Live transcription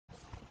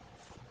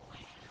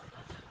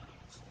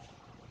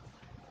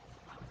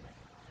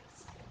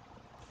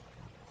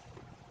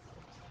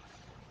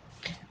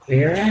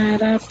We're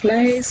at a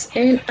place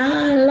in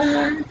our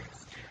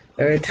life.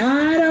 We're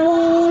tired of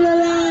all the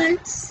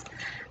lights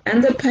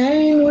and the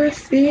pain we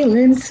feel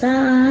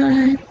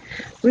inside.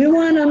 We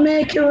want to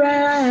make it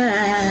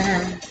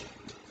right.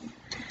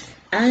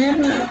 I have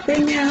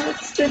nothing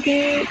else to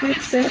give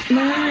except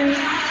my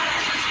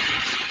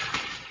life.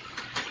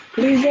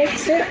 Please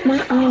accept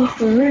my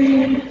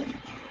offering.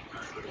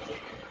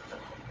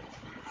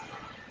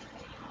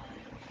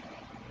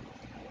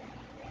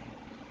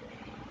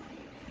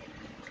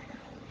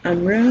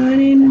 I'm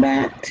running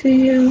back to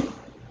you.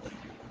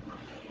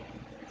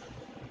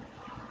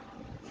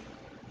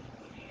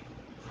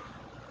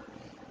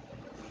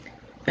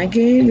 I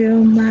gave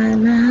you my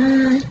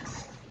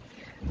life.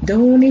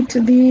 Don't need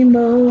to be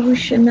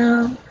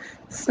emotional.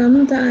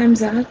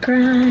 Sometimes I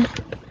cry.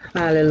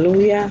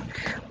 Hallelujah.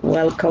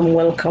 Welcome,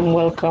 welcome,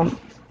 welcome.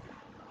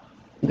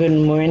 Good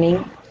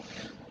morning.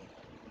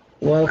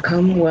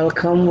 Welcome,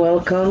 welcome,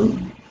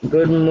 welcome.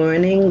 Good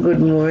morning, good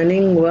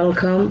morning,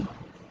 welcome.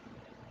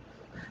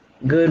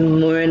 Good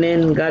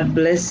morning. God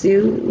bless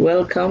you.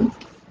 Welcome.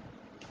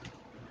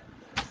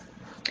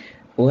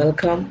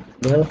 Welcome.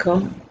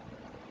 Welcome.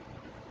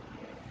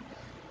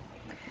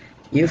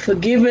 You've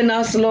forgiven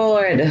us,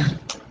 Lord,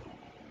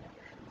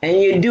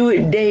 and you do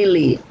it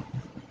daily.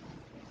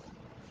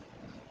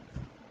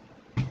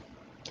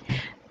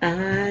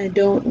 I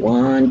don't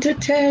want to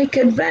take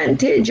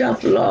advantage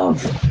of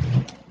love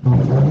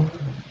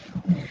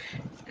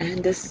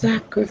and the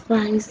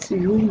sacrifice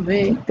you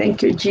make.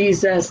 Thank you,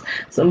 Jesus.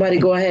 Somebody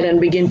go ahead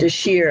and begin to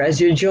share as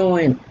you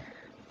join.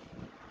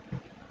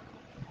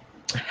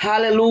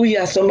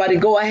 Hallelujah. Somebody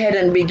go ahead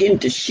and begin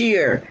to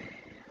share.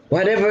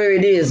 Whatever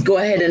it is, go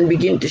ahead and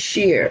begin to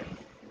share.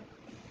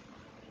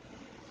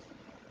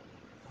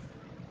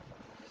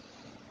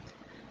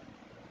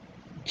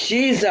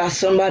 Jesus,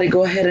 somebody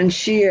go ahead and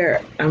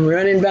share. I'm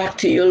running back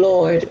to you,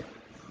 Lord.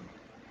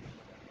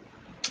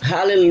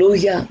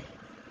 Hallelujah.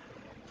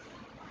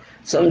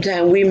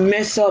 Sometimes we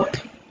mess up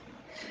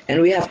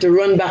and we have to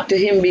run back to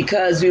him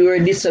because we were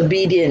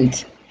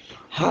disobedient.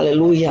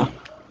 Hallelujah.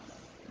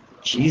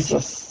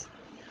 Jesus.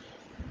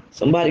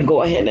 Somebody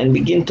go ahead and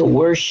begin to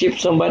worship.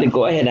 Somebody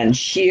go ahead and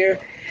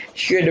share.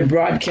 Share the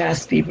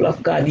broadcast, people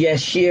of God.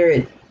 Yes, share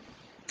it.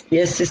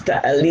 Yes,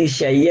 Sister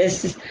Alicia.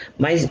 Yes,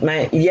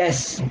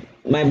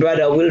 my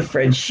brother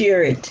Wilfred.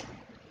 Share it.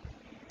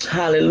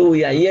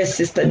 Hallelujah. Yes,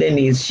 Sister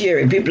Denise. Share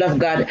it. People of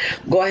God,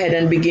 go ahead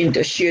and begin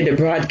to share the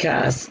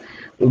broadcast.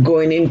 We're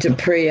going into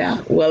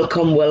prayer.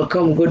 Welcome,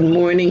 welcome. Good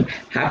morning.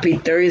 Happy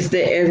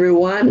Thursday,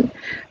 everyone.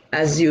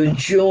 As you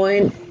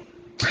join,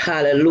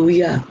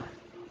 hallelujah.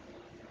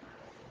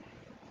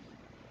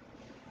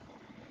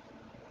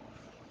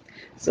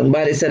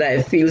 Somebody said,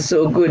 I feel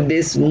so good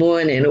this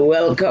morning.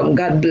 Welcome.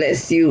 God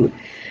bless you.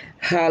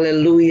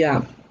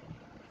 Hallelujah.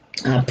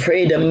 I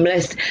pray the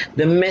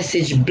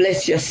message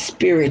bless your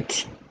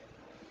spirit.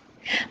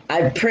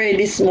 I pray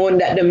this morning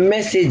that the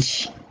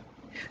message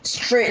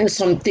straighten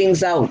some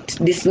things out.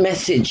 This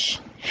message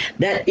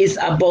that is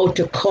about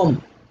to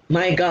come.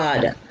 My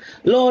God.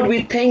 Lord,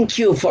 we thank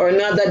you for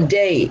another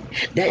day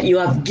that you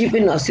have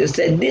given us. You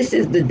said, this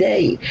is the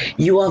day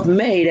you have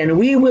made, and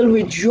we will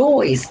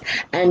rejoice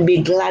and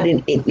be glad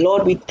in it.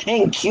 Lord, we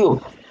thank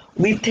you.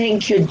 We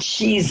thank you,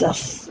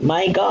 Jesus.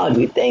 My God,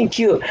 we thank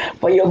you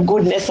for your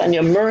goodness and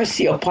your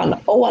mercy upon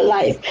our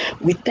life.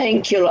 We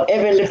thank you, Lord,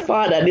 Heavenly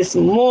Father, this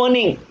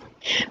morning.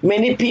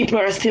 Many people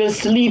are still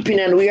sleeping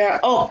and we are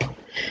up.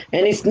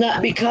 And it's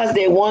not because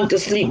they want to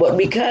sleep, but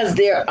because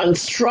they're on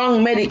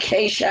strong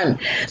medication.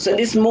 So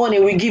this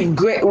morning we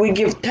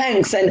give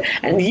thanks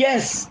and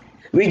yes,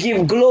 we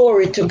give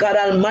glory to God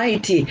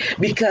Almighty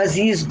because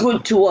He is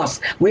good to us.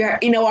 We are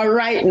in our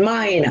right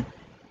mind.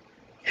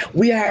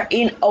 We are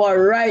in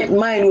our right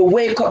mind. We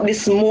wake up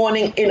this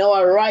morning in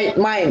our right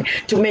mind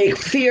to make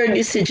fair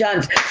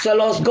decisions. So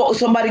let's go.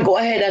 Somebody go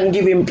ahead and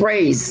give Him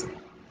praise.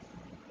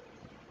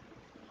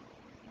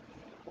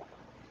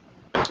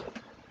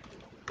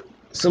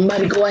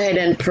 Somebody go ahead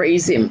and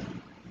praise Him.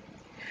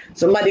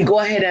 Somebody go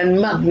ahead and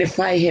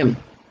magnify Him.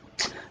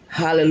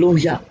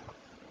 Hallelujah.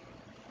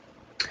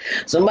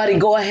 Somebody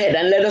go ahead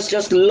and let us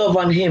just love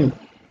on Him.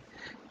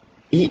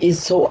 He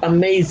is so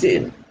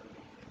amazing.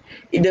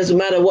 It doesn't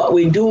matter what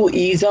we do,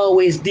 He's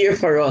always there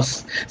for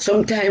us.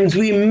 Sometimes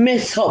we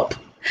mess up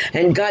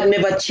and God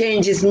never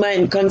changes His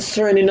mind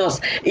concerning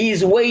us.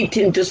 He's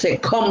waiting to say,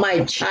 come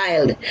my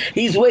child.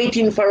 He's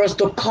waiting for us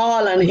to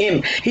call on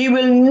Him. He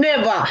will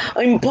never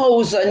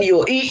impose on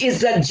you. He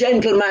is a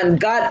gentleman.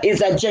 God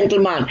is a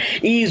gentleman.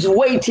 He's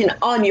waiting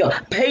on you,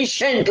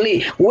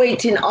 patiently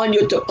waiting on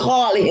you to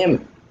call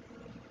Him.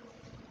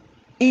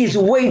 He's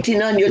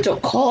waiting on you to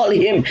call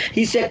Him.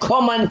 He said,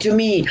 come unto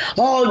me,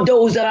 all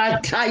those that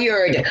are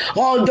tired,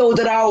 all those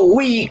that are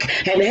weak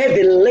and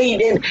heavy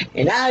laden,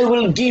 and I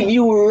will give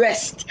you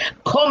rest.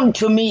 Come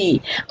to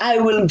me, I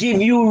will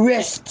give you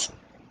rest.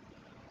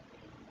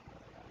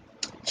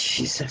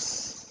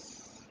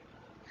 Jesus.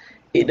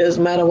 It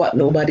doesn't matter what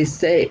nobody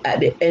say.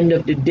 At the end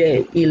of the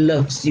day, He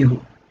loves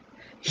you.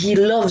 He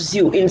loves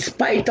you in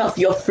spite of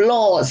your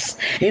flaws,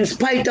 in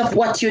spite of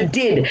what you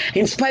did,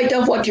 in spite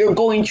of what you're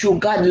going through.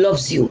 God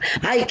loves you.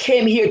 I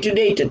came here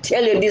today to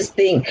tell you this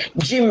thing.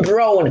 Jim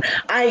Brown,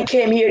 I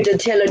came here to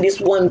tell you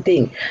this one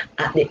thing.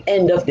 At the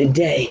end of the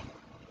day,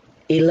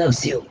 he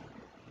loves you.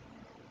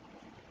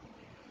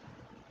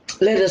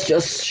 Let us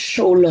just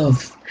show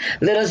love.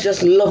 Let us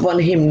just love on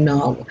him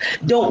now.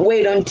 Don't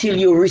wait until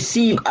you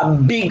receive a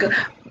big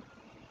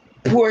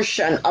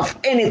portion of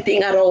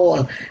anything at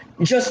all.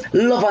 Just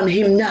love on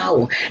him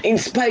now. In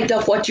spite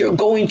of what you're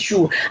going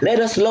through, let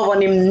us love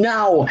on him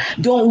now.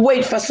 Don't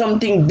wait for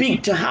something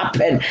big to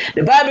happen.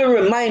 The Bible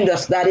reminds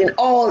us that in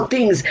all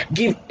things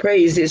give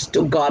praises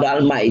to God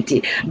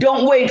Almighty.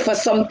 Don't wait for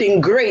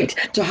something great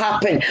to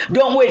happen.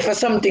 Don't wait for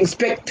something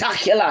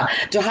spectacular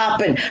to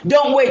happen.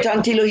 Don't wait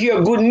until you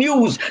hear good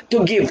news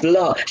to give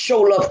love,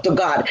 show love to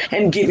God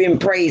and give him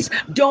praise.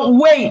 Don't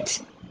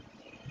wait.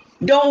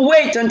 Don't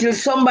wait until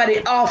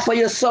somebody offer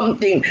you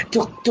something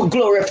to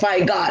glorify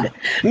God.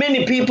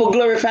 Many people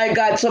glorify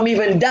God. Some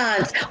even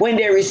dance when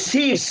they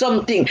receive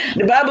something.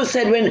 The Bible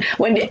said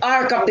when the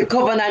Ark of the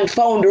Covenant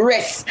found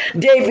rest,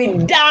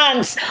 David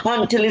danced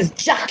until his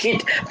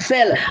jacket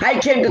fell. I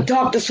came to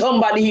talk to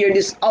somebody here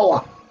this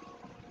hour.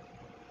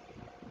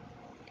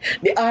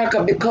 The Ark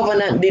of the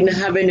Covenant didn't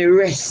have any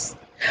rest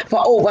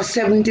for over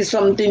 70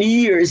 something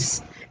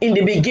years in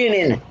the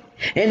beginning.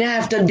 And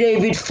after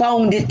David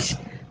found it,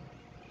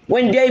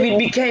 when David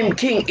became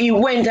king, he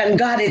went and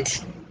got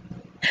it.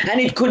 And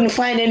it couldn't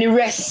find any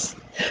rest.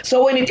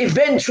 So when it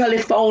eventually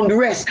found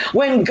rest,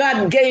 when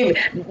God gave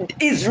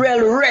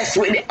Israel rest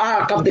with the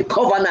Ark of the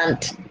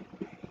Covenant,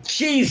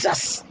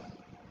 Jesus,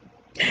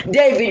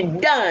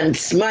 David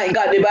danced. My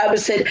God, the Bible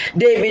said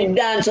David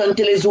danced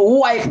until his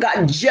wife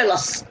got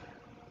jealous.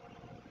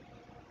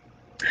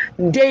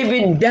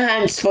 David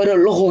danced for the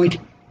Lord.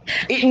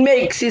 It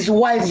makes his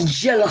wife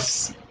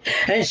jealous.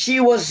 And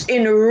she was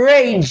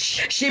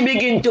enraged. She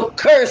began to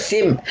curse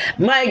him.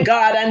 My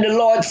God, and the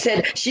Lord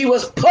said she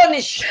was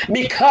punished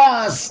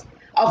because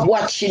of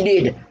what she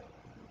did.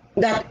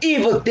 That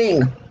evil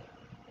thing.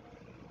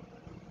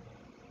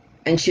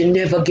 And she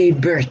never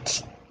gave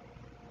birth.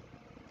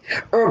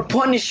 Her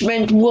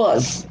punishment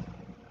was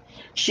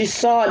she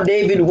saw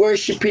David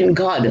worshiping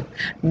God,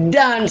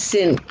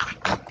 dancing.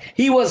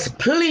 He was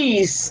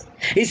pleased.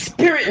 His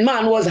spirit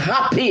man was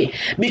happy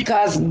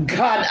because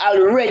God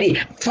already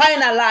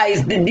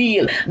finalized the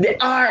deal. The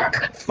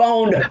ark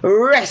found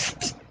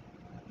rest.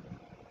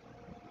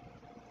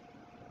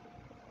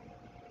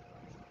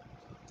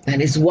 And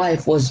his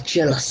wife was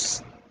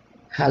jealous.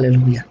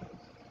 Hallelujah.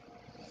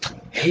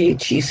 Hey,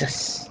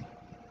 Jesus.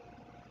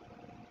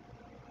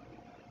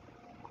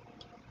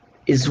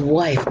 His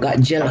wife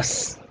got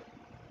jealous.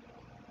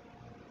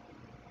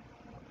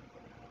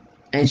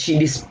 And she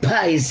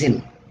despised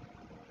him.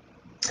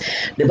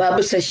 The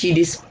Bible says she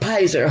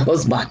despised her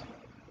husband.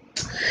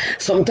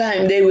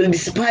 Sometimes they will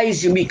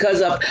despise you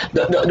because of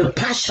the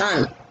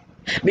passion,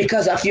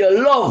 because of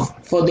your love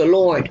for the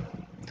Lord,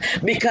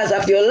 because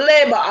of your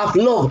labor of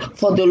love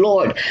for the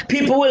Lord.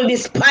 People will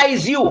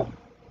despise you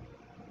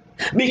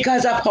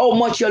because of how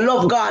much you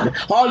love God.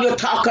 All you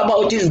talk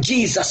about is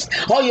Jesus.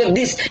 All you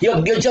this,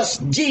 you're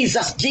just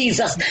Jesus,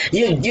 Jesus.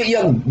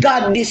 You're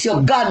God this,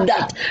 you're God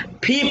that.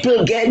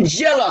 People get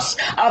jealous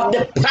of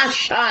the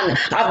passion,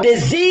 of the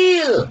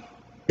zeal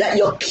that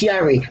you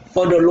carry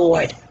for the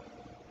Lord.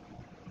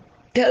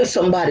 Tell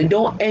somebody,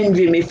 don't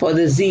envy me for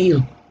the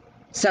zeal.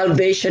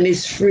 Salvation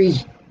is free.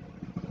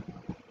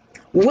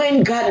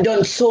 When God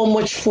done so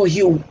much for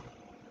you,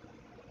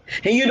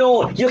 and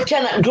you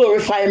cannot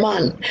glorify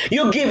man.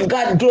 You give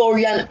God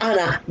glory and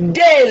honor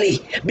daily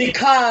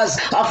because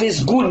of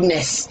his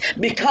goodness,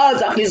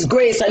 because of his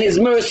grace and his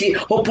mercy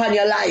upon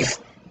your life.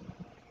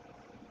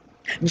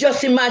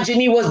 Just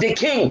imagine he was the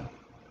king.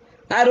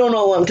 I don't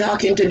know who I'm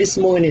talking to this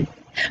morning,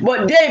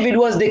 but David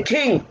was the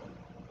king.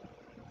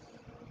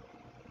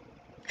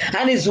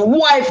 And his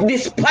wife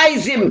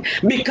despised him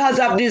because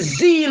of the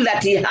zeal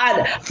that he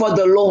had for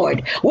the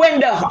Lord. When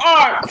the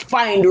ark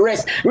find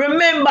rest,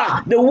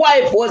 remember the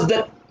wife was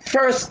the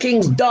first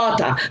king's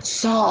daughter,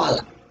 Saul.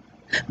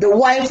 The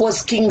wife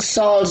was King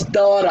Saul's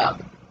daughter.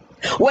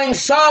 When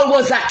Saul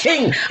was a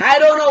king, I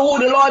don't know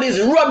who the Lord is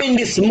rubbing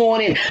this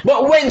morning,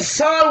 but when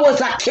Saul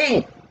was a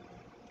king,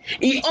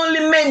 he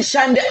only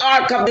mentioned the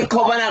Ark of the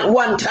Covenant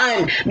one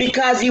time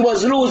because he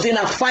was losing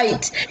a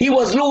fight. He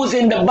was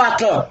losing the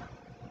battle.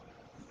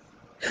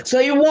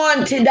 So he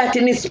wanted that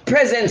in his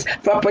presence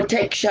for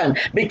protection,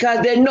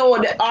 because they know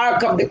the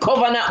Ark of the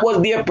Covenant was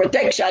their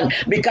protection,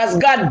 because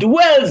God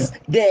dwells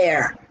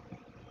there.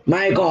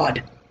 My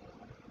God.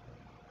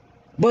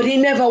 But he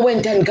never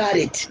went and got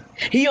it.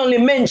 He only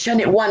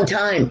mentioned it one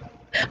time.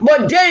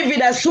 But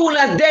David, as soon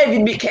as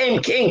David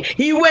became king,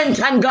 he went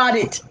and got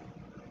it.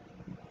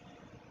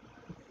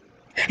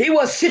 He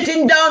was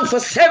sitting down for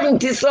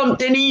 70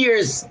 something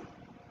years.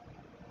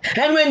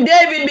 And when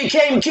David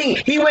became king,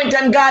 he went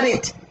and got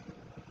it.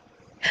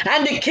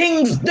 And the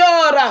king's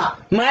daughter,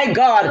 my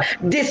God,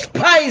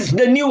 despised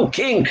the new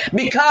king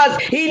because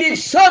he did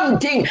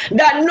something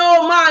that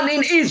no man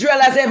in Israel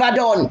has ever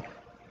done.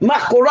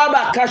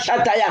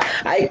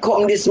 I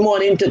come this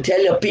morning to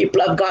tell you,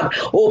 people of God,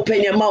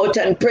 open your mouth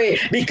and pray,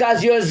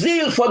 because your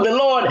zeal for the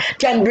Lord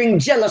can bring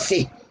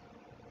jealousy.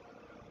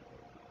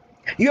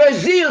 Your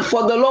zeal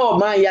for the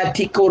Lord,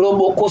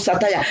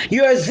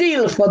 your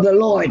zeal for the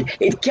Lord,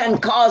 it can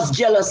cause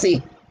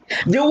jealousy.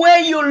 The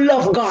way you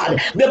love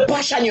God, the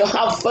passion you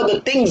have for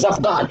the things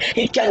of God,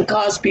 it can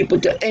cause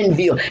people to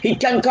envy you. It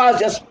can cause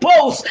your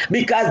spouse,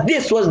 because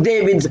this was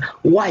David's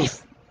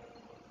wife.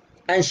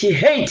 And she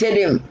hated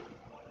him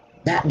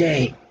that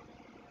day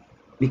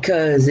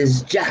because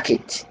his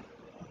jacket,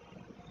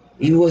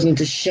 he wasn't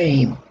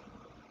ashamed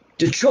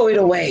to throw it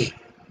away,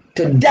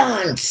 to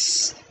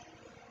dance.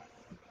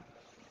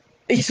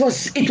 It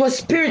was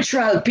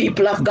spiritual,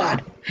 people of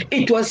God.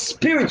 It was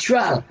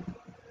spiritual.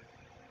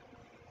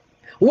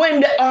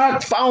 When the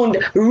ark found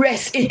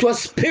rest, it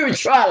was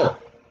spiritual.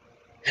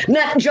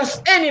 Not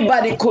just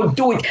anybody could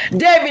do it.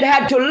 David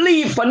had to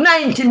leave for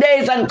 90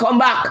 days and come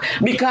back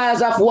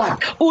because of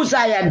what?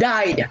 Uzziah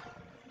died.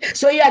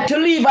 So he had to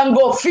leave and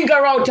go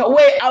figure out a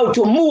way how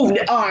to move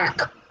the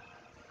ark.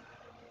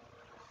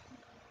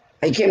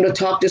 I came to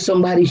talk to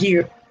somebody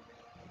here.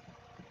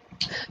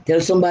 Tell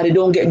somebody,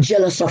 don't get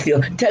jealous of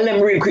you. Tell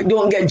them real quick,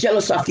 don't get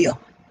jealous of you.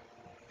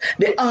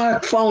 The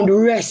ark found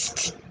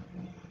rest,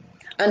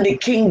 and the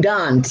king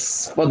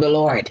danced for the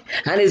Lord,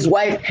 and his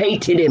wife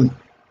hated him.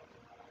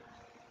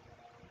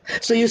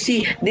 So you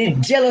see, the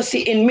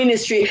jealousy in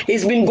ministry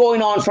has been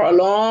going on for a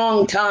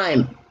long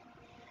time.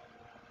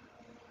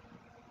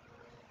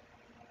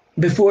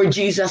 Before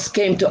Jesus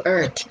came to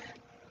earth.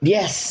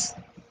 Yes.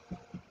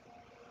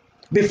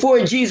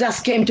 Before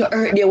Jesus came to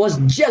earth, there was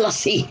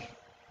jealousy.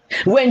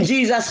 When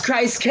Jesus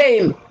Christ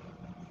came,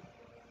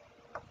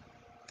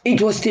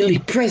 it was still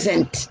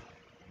present.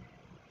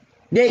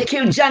 They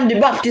killed John the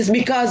Baptist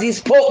because he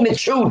spoke the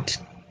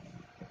truth.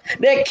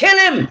 They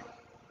killed him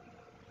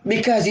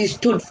because he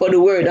stood for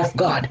the word of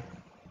God.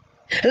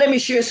 Let me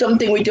share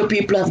something with you,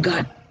 people of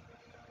God.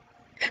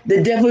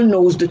 The devil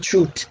knows the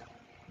truth.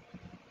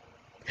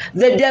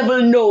 The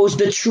devil knows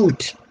the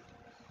truth.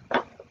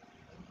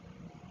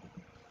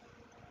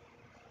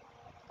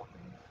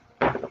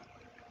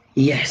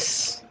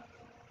 Yes.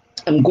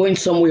 I'm going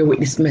somewhere with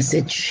this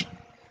message.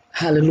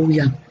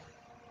 Hallelujah.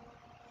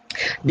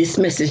 This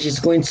message is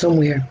going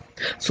somewhere.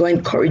 So I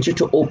encourage you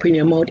to open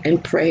your mouth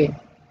and pray.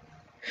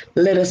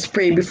 Let us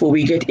pray before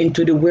we get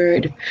into the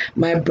word.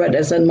 My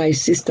brothers and my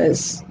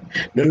sisters,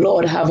 the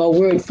Lord have a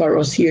word for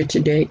us here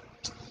today.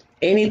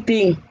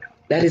 Anything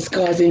that is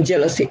causing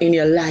jealousy in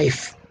your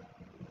life,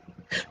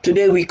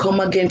 today we come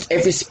against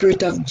every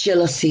spirit of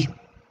jealousy.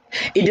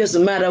 It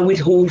doesn't matter with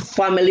who,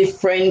 family,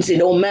 friends, it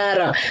don't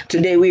matter.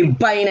 Today we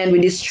bind and we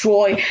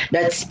destroy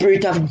that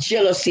spirit of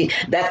jealousy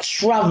that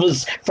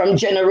travels from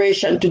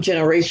generation to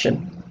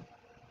generation.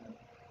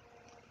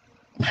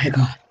 My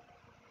God,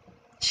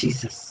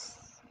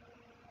 Jesus.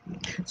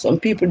 Some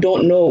people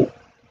don't know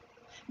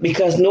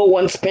because no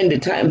one spent the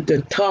time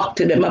to talk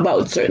to them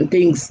about certain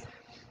things,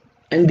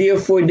 and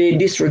therefore they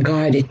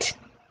disregard it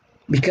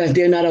because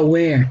they're not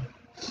aware.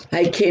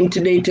 I came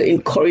today to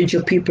encourage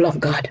you, people of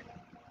God.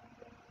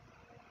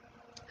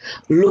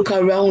 Look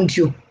around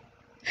you.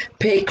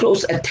 Pay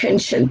close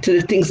attention to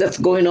the things that's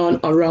going on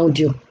around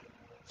you.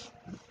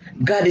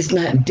 God is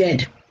not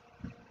dead.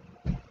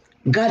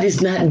 God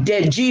is not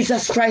dead.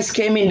 Jesus Christ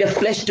came in the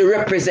flesh to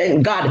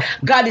represent God.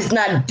 God is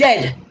not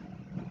dead.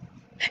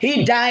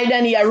 He died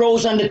and he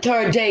arose on the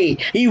third day.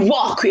 He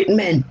walked with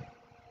men.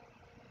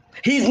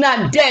 He's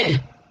not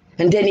dead.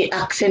 And then he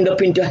ascended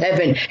up into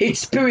heaven. It's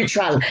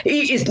spiritual.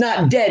 He is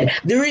not dead.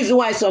 The reason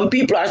why some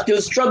people are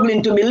still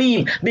struggling to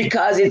believe,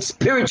 because it's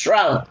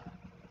spiritual.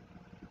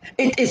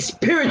 It is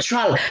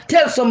spiritual.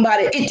 Tell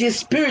somebody, it is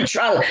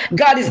spiritual.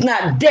 God is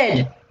not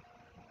dead.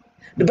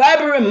 The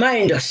Bible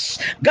reminds us,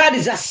 God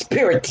is a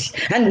spirit,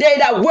 and they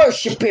that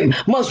worship him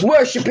must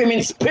worship him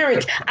in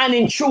spirit and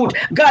in truth.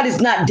 God is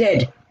not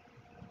dead.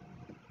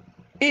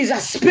 He's a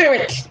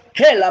spirit.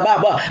 Hela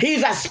Baba.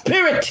 He's a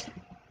spirit.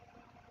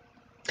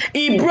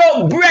 He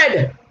broke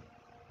bread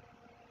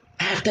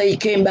after he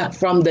came back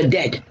from the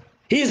dead.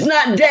 He's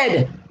not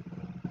dead.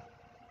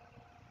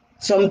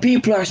 Some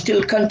people are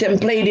still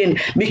contemplating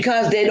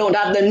because they don't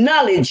have the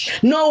knowledge.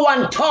 No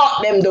one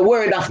taught them the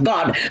word of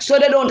God. So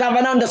they don't have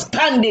an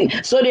understanding.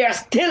 So they are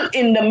still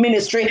in the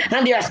ministry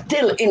and they are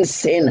still in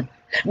sin.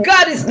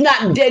 God is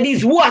not dead.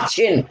 He's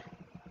watching.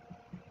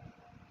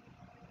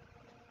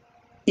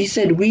 He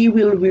said, we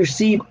will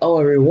receive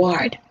our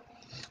reward.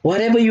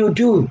 Whatever you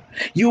do,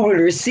 you will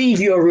receive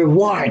your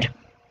reward.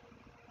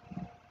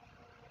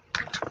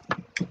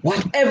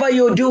 Whatever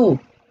you do,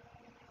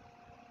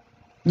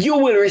 you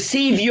will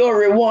receive your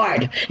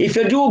reward. If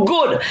you do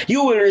good,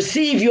 you will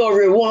receive your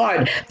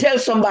reward. Tell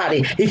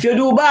somebody, if you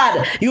do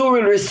bad, you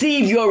will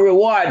receive your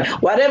reward.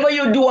 Whatever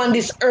you do on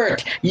this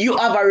earth, you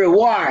have a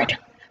reward.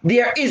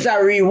 There is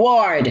a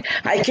reward.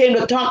 I came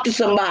to talk to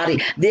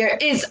somebody. There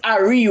is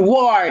a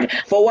reward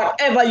for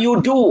whatever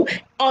you do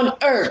on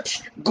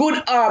earth, good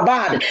or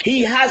bad.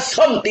 He has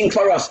something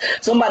for us.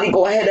 Somebody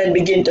go ahead and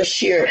begin to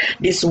share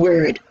this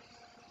word.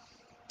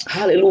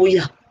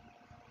 Hallelujah.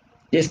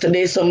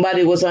 Yesterday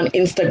somebody was on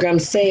Instagram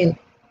saying,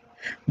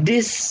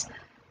 this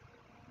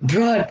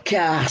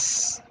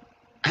broadcast,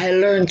 I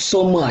learned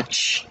so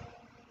much.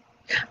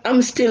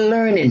 I'm still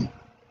learning.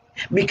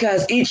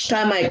 Because each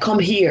time I come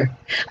here,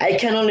 I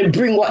can only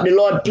bring what the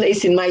Lord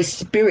placed in my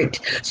spirit.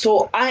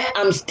 So I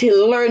am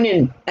still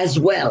learning as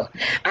well.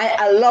 I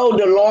allow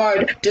the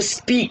Lord to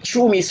speak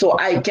through me so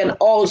I can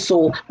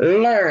also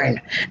learn.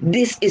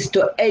 This is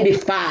to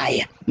edify.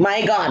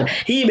 My God,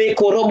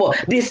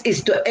 this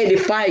is to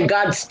edify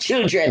God's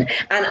children,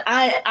 and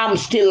I am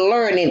still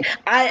learning.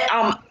 I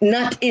am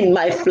not in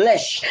my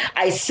flesh.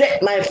 I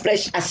set my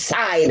flesh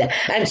aside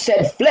and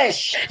said,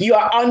 flesh, you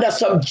are under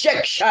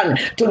subjection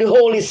to the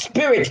Holy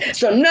Spirit,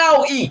 so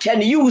now he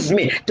can use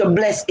me to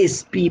bless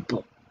his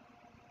people.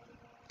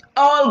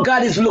 All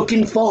God is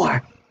looking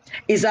for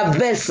is a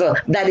vessel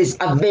that is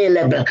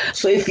available.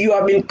 So if you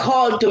have been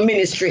called to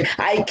ministry,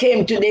 I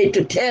came today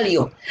to tell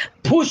you,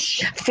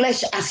 push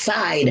flesh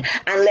aside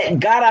and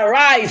let God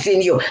arise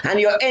in you, and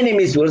your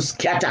enemies will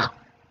scatter.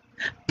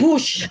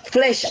 Push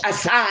flesh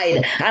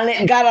aside and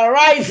let God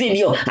arise in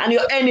you, and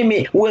your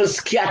enemy will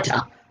scatter.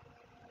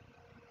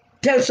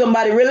 Tell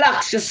somebody,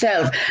 relax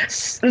yourself.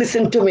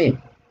 Listen to me.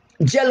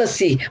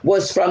 Jealousy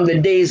was from the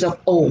days of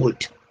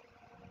old.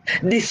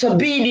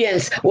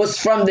 Disobedience was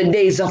from the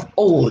days of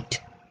old.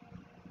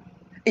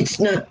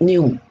 It's not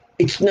new.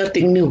 It's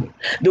nothing new.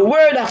 The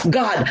word of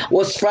God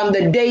was from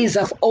the days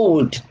of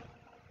old.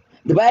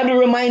 The Bible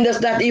reminds us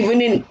that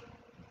even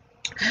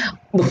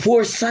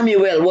before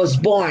Samuel was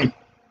born,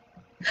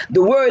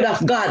 the word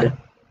of God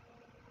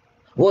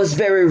was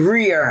very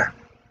rare.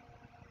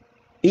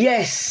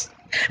 Yes,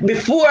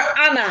 before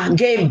Anna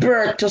gave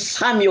birth to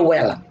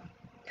Samuel,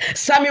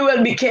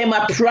 Samuel became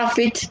a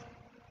prophet.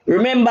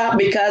 Remember,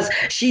 because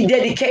she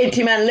dedicated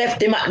him and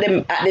left him at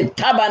the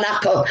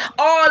tabernacle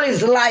all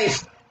his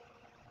life.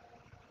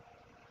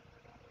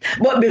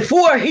 But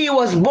before he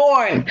was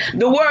born,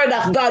 the word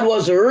of God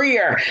was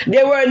rare.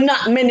 There were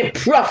not many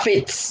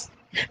prophets.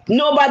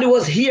 Nobody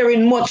was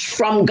hearing much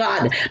from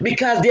God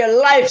because their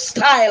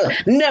lifestyle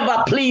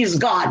never pleased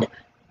God.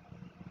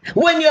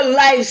 When your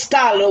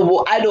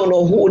lifestyle, I don't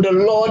know who the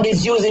Lord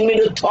is using me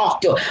to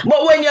talk to,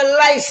 but when your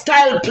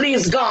lifestyle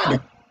please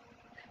God,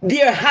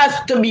 there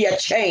has to be a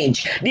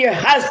change. There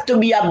has to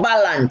be a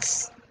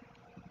balance.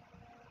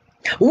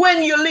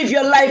 When you live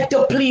your life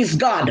to please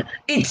God,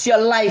 it's your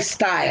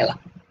lifestyle.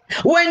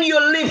 When you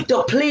live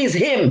to please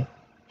him,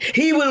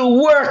 he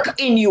will work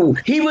in you.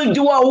 He will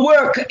do a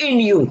work in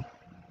you.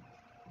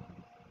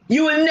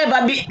 You will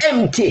never be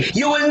empty.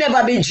 You will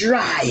never be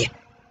dry.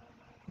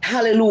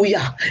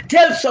 Hallelujah.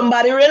 Tell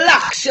somebody,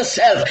 relax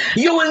yourself.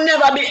 You will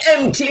never be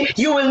empty.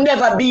 You will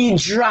never be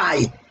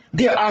dry.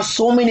 There are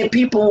so many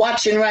people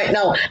watching right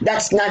now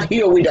that's not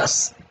here with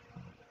us.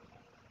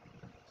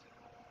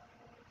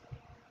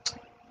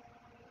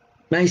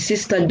 My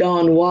sister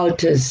Dawn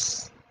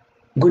Walters,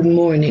 good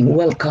morning.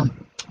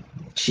 Welcome.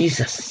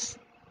 Jesus.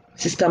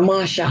 Sister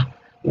Marsha,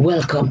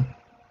 welcome.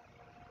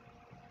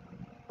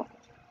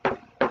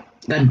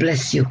 God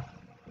bless you.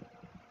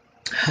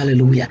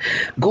 Hallelujah.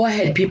 Go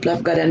ahead, people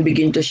of God, and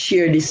begin to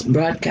share this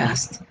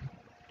broadcast.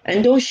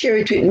 And don't share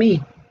it with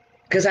me,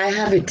 because I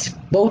have it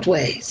both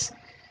ways.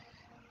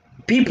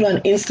 People on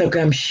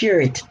Instagram, share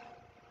it.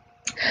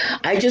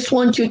 I just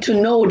want you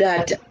to know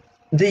that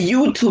the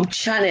YouTube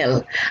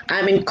channel,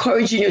 I'm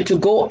encouraging you to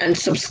go and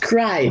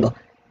subscribe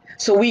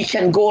so we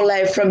can go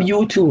live from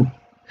YouTube.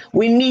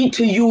 We need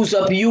to use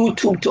up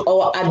YouTube to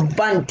our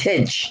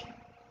advantage.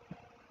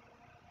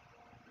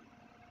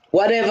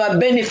 Whatever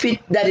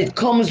benefit that it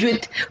comes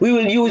with, we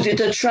will use it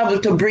to travel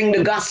to bring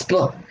the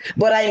gospel.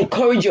 But I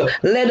encourage you,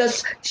 let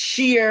us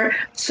share,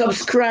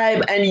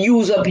 subscribe, and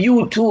use up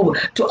YouTube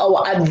to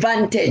our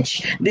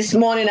advantage. This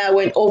morning I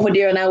went over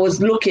there and I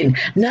was looking.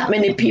 Not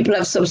many people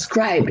have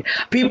subscribed.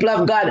 People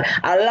of God,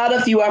 a lot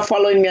of you are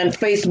following me on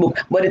Facebook,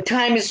 but the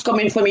time is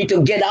coming for me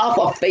to get off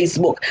of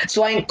Facebook.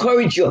 So I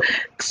encourage you,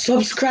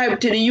 subscribe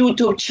to the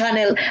YouTube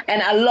channel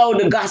and allow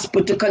the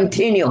gospel to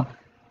continue.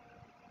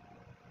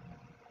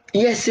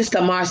 Yes,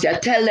 Sister Marcia,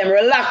 tell them,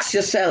 relax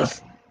yourself.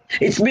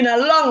 It's been a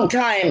long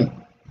time.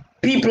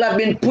 People have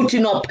been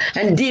putting up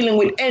and dealing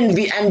with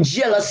envy and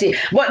jealousy.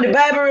 But the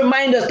Bible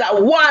reminds us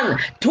that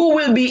two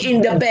will be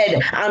in the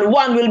bed and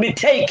one will be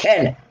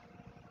taken.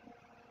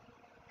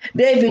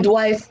 David's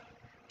wife,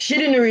 she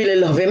didn't really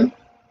love him.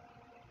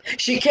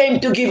 She came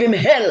to give him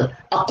hell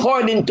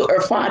according to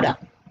her father.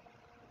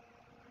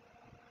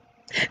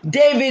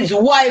 David's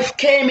wife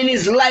came in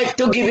his life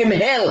to give him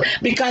hell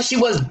because she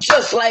was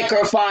just like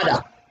her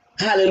father.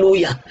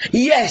 Hallelujah.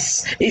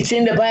 Yes, it's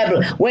in the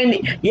Bible. When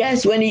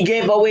he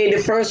gave away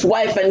the first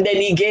wife and then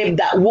he gave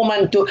that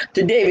woman to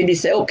David, he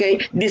said,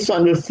 okay, this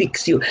one will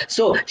fix you.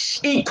 So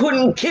he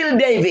couldn't kill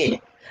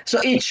David.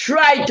 So he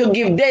tried to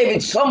give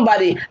David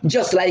somebody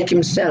just like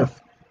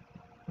himself.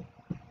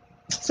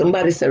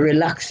 Somebody say,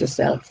 relax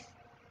yourself.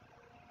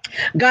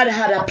 God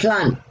had a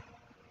plan.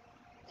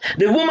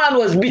 The woman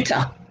was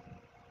bitter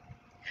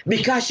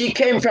because she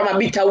came from a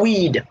bitter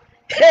weed.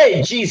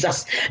 Hey,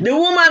 Jesus. The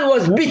woman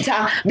was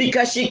bitter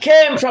because she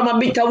came from a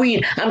bitter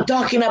weed. I'm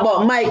talking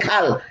about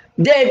Michal,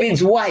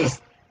 David's wife.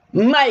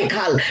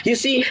 Michal. You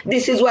see,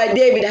 this is why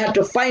David had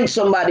to find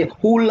somebody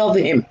who loved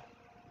him.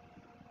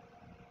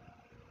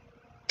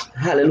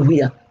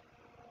 Hallelujah.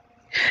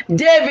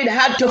 David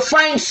had to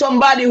find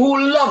somebody who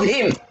loved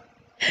him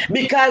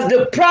because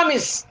the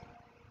promise,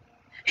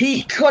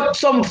 he cut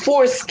some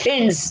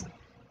foreskins.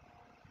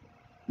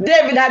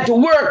 David had to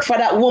work for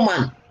that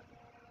woman.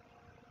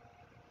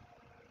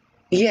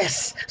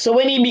 Yes. So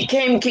when he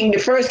became king, the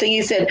first thing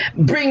he said,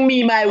 bring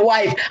me my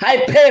wife.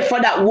 I pay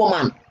for that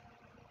woman.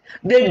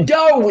 The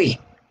dowry,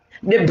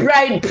 the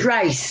bride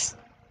price,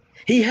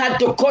 he had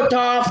to cut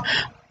off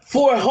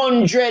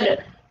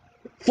 400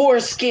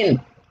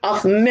 foreskin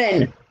of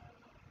men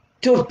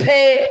to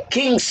pay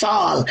King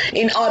Saul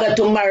in order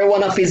to marry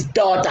one of his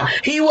daughters.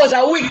 He was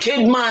a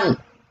wicked man.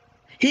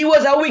 He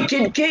was a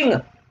wicked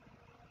king.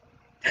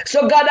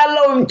 So God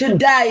allowed him to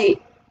die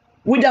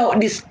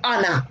without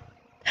dishonor.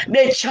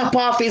 They chop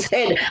off his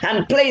head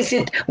and place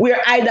it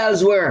where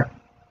idols were.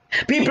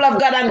 People of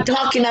God, I'm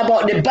talking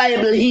about the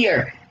Bible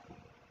here.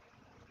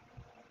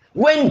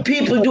 When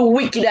people do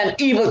wicked and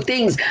evil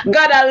things,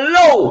 God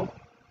allows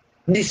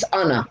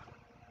dishonor.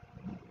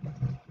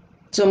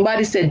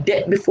 Somebody said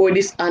death before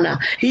dishonor.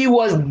 He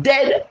was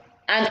dead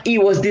and he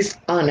was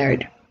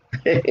dishonored.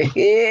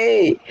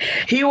 He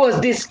was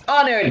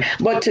dishonored.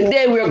 But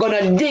today we're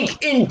going to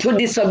dig into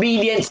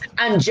disobedience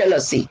and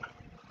jealousy.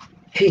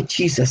 Hey,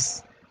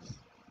 Jesus.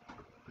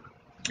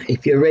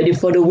 If you're ready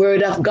for the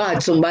word of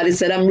God, somebody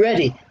said, I'm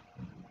ready.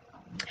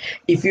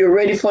 If you're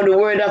ready for the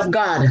word of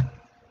God,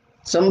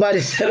 somebody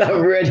said,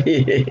 I'm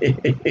ready.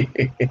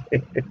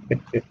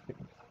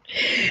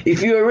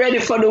 If you're ready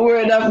for the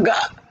word of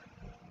God,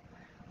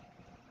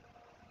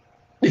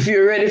 if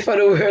you're ready for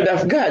the word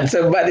of God,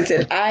 somebody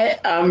said, I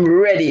am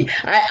ready.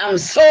 I am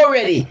so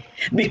ready.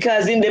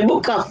 Because in the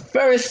book of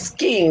 1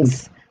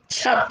 Kings,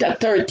 chapter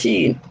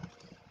 13,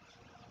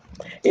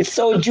 it's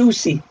so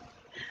juicy.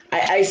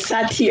 I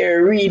sat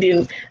here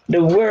reading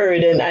the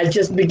word and I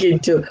just begin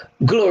to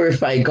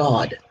glorify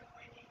God.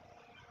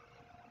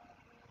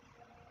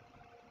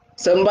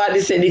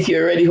 Somebody said, if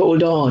you're ready,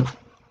 hold on.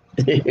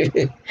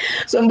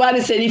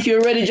 Somebody said, if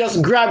you're ready,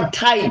 just grab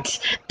tight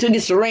to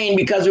this rain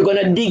because we're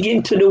going to dig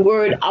into the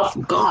word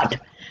of God.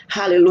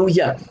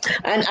 Hallelujah.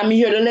 And I'm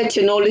here to let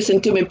you know,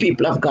 listen to me,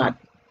 people of God.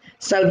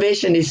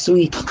 Salvation is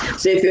sweet.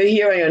 So if you're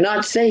here and you're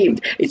not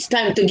saved, it's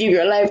time to give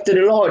your life to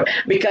the Lord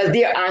because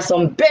there are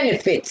some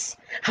benefits.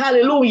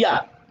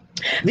 Hallelujah.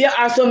 There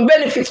are some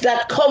benefits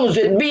that comes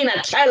with being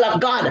a child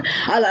of God.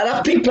 A lot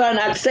of people are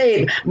not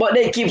saved, but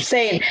they keep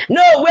saying,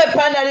 no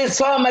weapon that is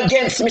formed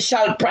against me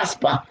shall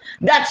prosper.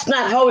 That's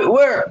not how it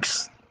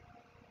works.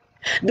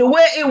 The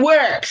way it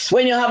works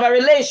when you have a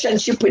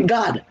relationship with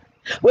God,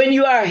 when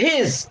you are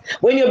his,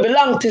 when you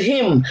belong to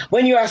him,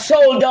 when you are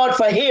sold out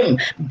for him,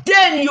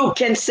 then you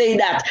can say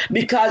that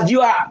because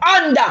you are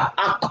under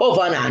a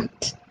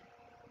covenant.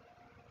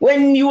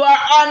 When you are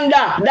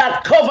under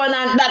that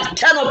covenant, that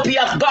canopy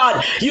of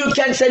God, you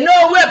can say,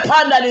 no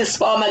weapon that is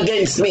formed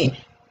against me.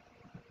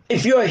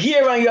 If you're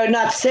here and you're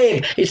not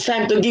saved, it's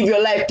time to give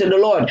your life to the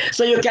Lord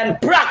so you can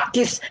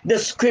practice the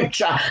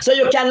scripture, so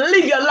you can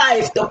live your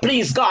life to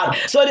please God.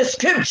 So the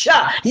scripture,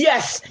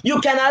 yes, you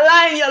can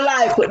align your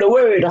life with the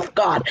word of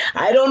God.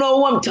 I don't know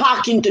who I'm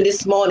talking to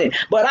this morning,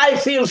 but I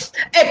feel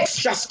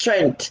extra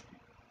strength.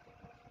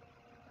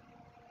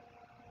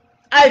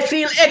 I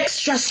feel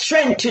extra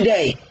strength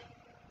today.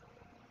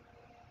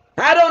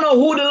 I don't know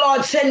who the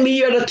Lord sent me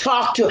here to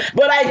talk to,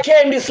 but I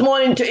came this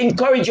morning to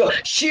encourage you.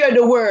 Share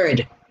the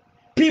word.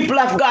 People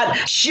of God,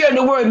 share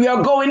the word we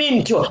are going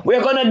into.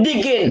 We're going to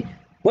dig in.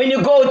 When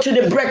you go to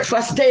the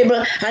breakfast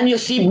table and you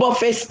see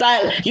buffet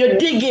style, you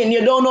dig in.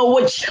 You don't know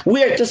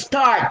where to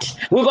start.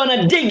 We're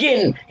going to dig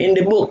in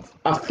the book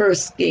of 1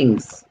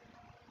 Kings.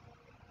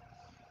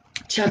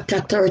 Chapter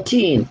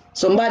 13.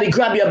 Somebody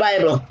grab your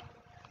Bible.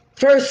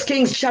 1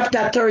 Kings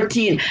chapter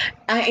 13.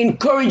 I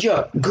encourage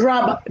you,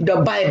 grab the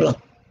Bible.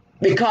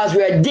 Because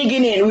we are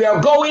digging in. We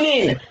are going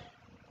in.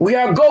 We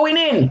are going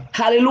in.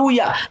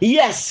 Hallelujah.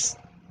 Yes.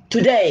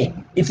 Today,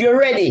 if you're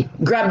ready,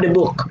 grab the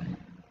book.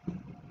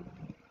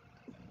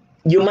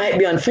 You might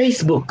be on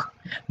Facebook,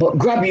 but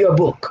grab your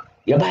book,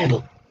 your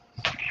Bible,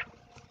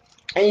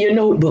 and your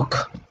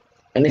notebook.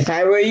 And if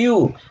I were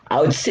you, I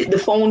would sit the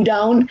phone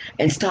down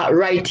and start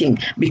writing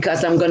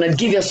because I'm going to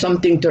give you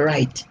something to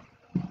write.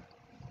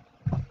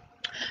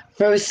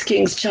 1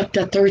 Kings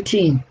chapter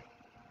 13.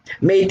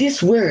 May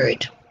this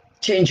word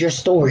change your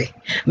story.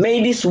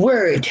 May this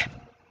word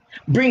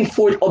bring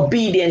forth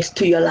obedience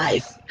to your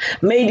life.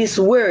 May this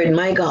word,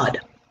 my God,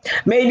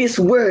 may this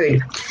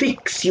word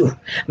fix you.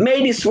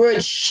 May this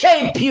word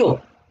shape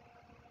you.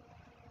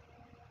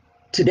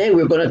 Today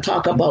we're going to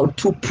talk about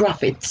two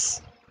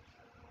prophets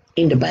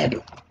in the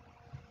Bible.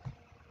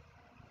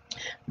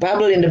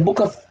 Bible in the book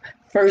of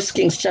First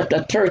Kings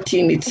chapter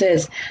 13, it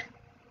says,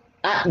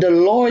 at the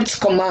Lord's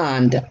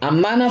command, a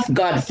man of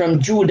God from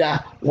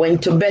Judah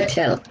went to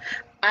Bethel.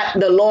 At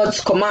the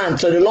Lord's command.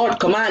 So the Lord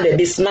commanded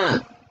this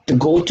man to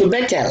go to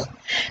Bethel.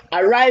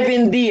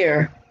 Arriving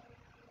there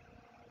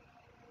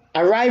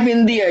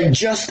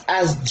just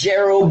as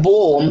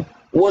Jeroboam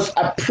was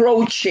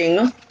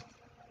approaching,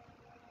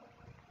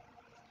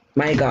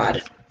 my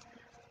God,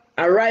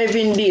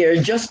 arriving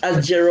there just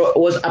as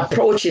Jeroboam was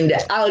approaching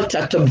the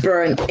altar to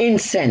burn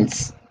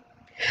incense.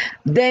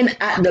 Then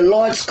at the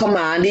Lord's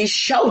command, he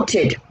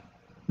shouted,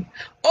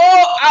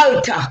 "O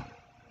altar,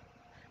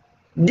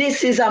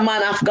 this is a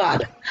man of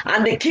God."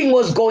 And the king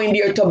was going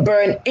there to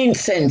burn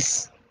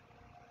incense.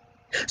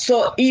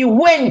 So he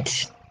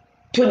went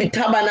to the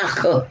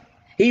tabernacle.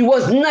 He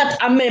was not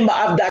a member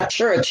of that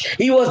church.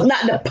 He was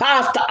not the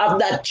pastor of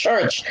that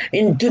church.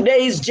 In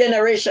today's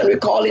generation, we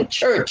call it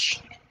church.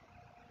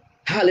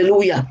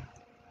 Hallelujah.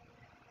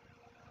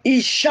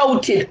 He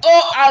shouted,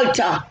 "O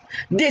altar,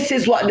 this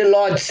is what the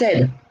Lord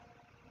said.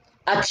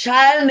 A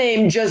child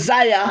named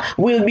Josiah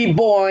will be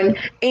born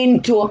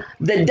into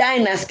the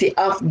dynasty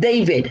of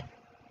David.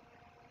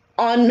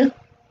 On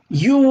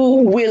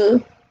you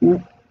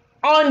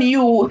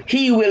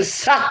he will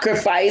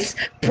sacrifice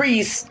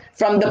priests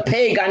from the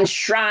pagan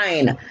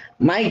shrine."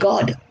 My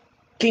God.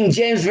 King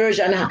James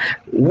Version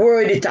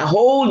word it a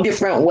whole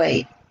different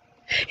way.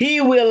 He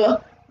will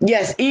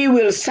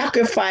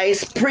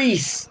sacrifice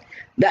priests.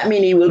 That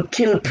means he will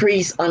kill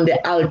priests on the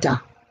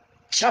altar,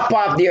 chop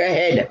off their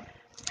head,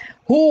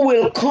 who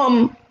will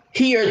come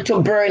here to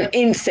burn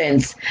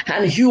incense,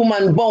 and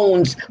human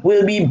bones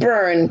will be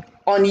burned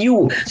on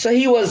you. So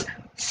he was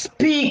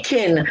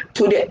speaking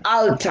to the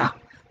altar,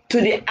 to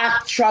the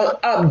actual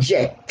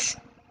object.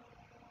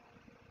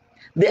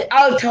 The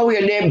altar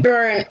where they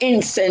burn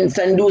incense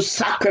and do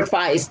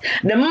sacrifice.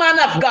 The man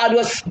of God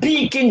was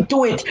speaking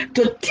to it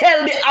to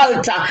tell the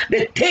altar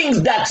the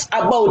things that's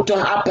about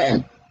to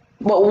happen.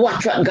 But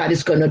watch what God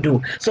is going to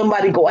do.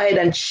 Somebody go ahead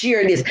and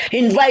share this.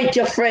 Invite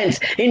your friends.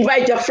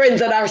 Invite your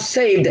friends that are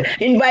saved.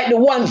 Invite the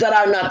ones that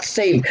are not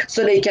saved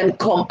so they can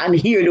come and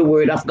hear the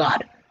word of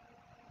God.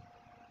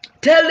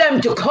 Tell them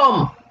to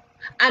come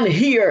and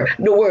hear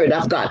the word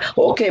of God.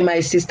 Okay, my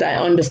sister, I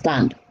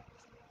understand.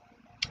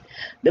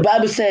 The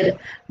Bible said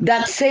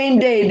that same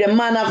day the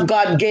man of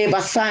God gave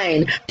a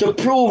sign to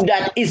prove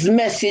that his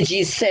message.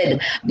 He said,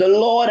 "The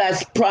Lord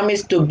has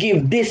promised to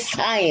give this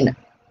sign.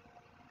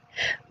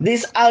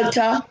 This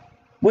altar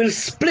will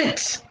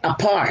split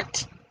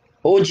apart,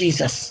 oh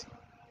Jesus,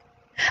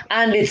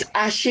 and its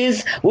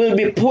ashes will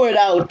be poured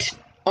out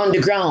on the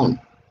ground."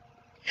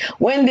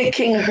 When the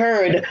king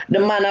heard the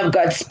man of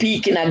God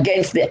speaking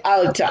against the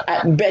altar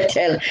at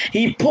Bethel,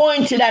 he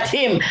pointed at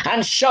him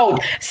and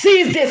shouted,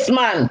 "Seize this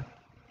man!"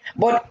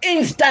 But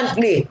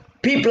instantly,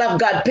 people of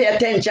God, pay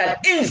attention,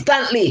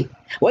 instantly,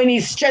 when he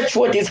stretched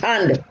forth his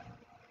hand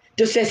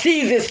to say,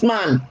 "Seize this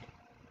man,"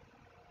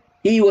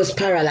 he was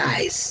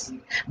paralyzed.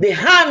 The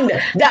hand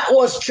that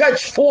was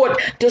stretched forth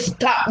to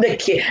stop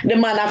the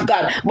man of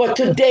God. But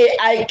today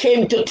I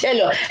came to tell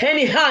you,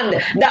 any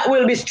hand that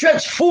will be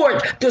stretched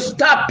forth to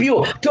stop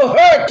you, to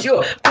hurt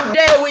you,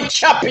 today we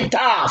chop it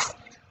off.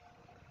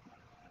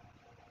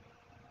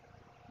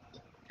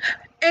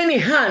 Any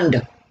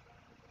hand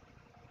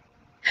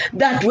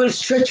that will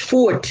stretch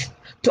forth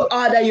to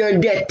order your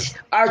death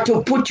or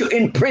to put you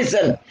in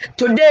prison,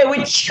 today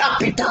we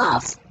chop it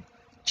off.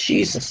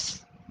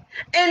 Jesus.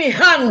 Any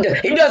hand,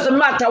 it doesn't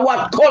matter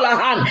what color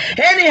hand,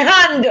 any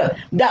hand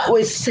that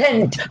was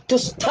sent to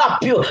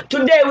stop you,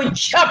 today we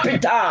chop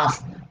it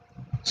off.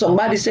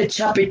 Somebody say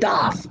chop it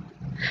off.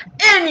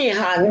 Any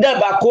hand,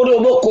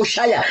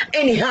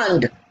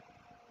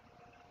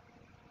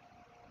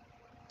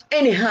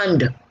 any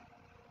hand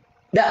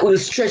that will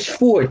stretch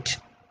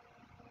forth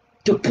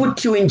to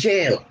put you in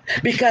jail,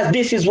 because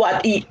this is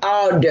what he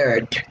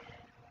ordered.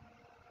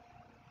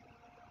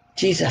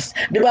 Jesus.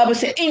 The Bible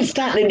says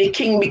instantly the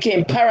king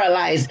became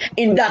paralyzed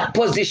in that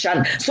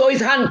position, so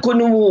his hand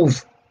couldn't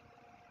move.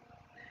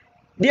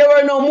 There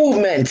were no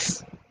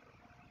movements.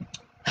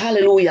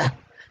 Hallelujah.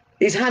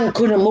 His hand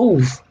couldn't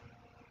move.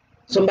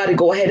 Somebody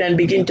go ahead and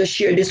begin to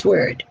share this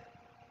word.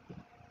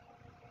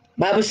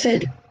 Bible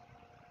said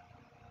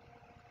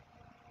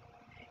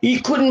he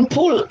couldn't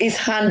pull his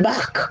hand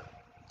back.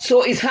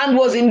 So his hand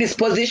was in this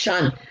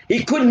position.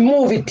 He couldn't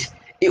move it.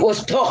 It was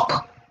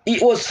stuck.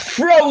 It was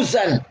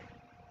frozen.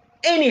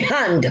 Any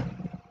hand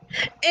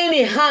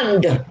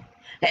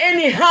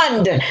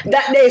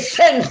that they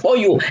send for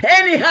you,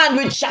 any hand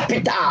we chop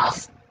it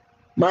off.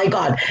 My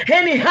God,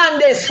 any hand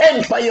they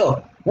send for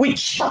you, we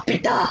chop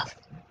it off.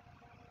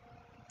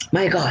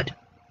 My God.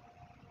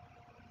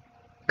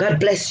 God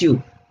bless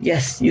you.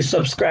 Yes, you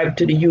subscribe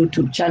to the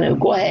YouTube channel.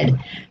 Go ahead,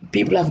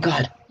 people of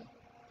God.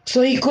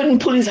 So he couldn't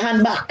pull his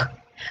hand back.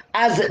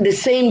 At the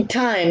same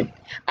time,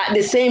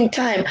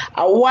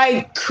 a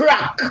wide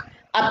crack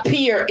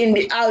appear in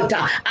the altar.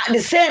 At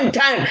the same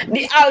time,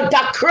 the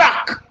altar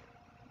crack.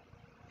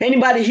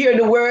 Anybody hear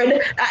the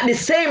word? At the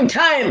same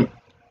time,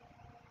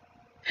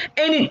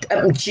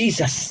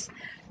 Jesus,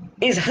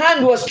 his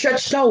hand was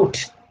stretched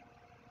out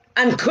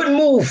and couldn't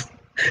move.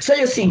 So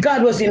you see,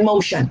 God was in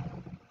motion.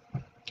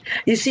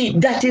 You see,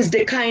 that is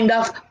the kind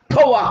of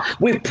power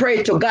we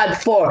pray to God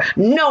for.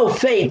 No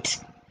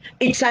faith.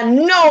 It's a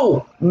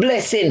no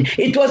blessing.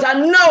 It was a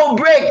no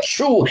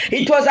breakthrough.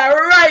 It was a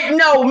right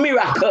now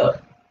miracle.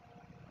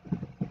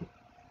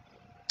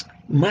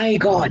 My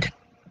God.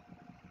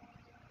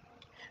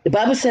 The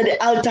Bible said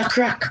the altar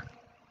crack.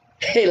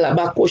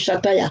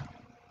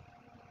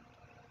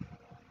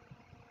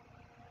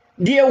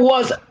 There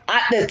was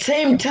at the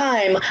same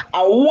time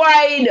a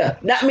wide,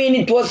 that means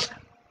it was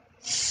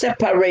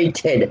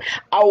separated,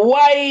 a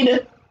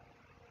wide,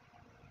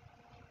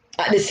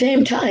 at the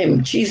same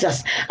time,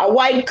 Jesus, a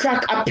wide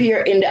crack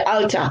appeared in the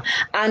altar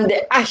and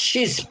the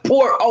ashes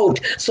pour out.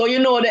 So you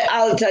know the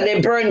altar,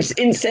 they burn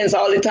incense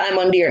all the time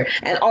on there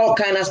and all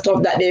kind of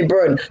stuff that they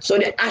burn. So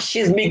the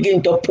ashes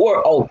begin to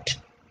pour out.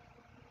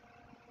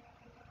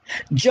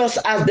 Just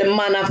as the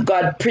man of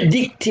God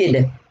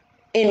predicted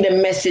in the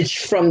message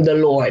from the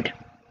Lord.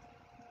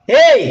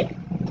 Hey,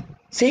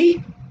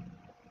 see?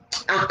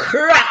 A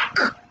crack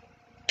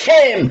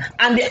came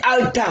and the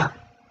altar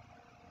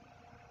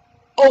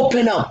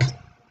opened up.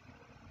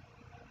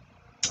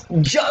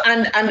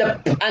 And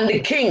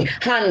the king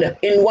hand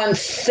in one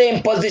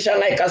same position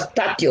like a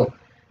statue.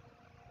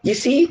 You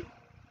see?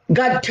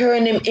 God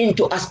turned him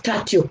into a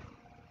statue.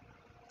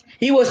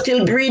 He was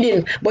still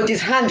breathing, but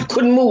his hand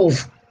couldn't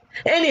move.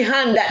 Any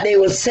hand that they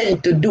will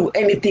send to do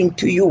anything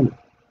to you,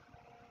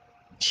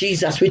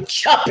 Jesus will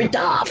chop it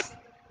off.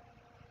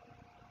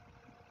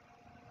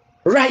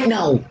 Right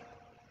now.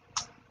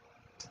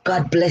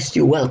 God bless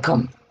you.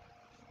 Welcome.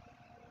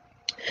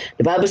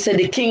 The Bible said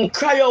the king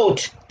cried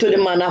out to the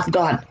man of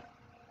God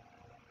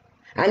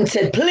and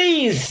said,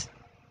 please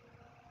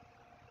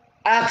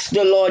ask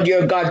the Lord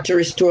your God to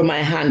restore my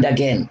hand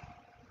again.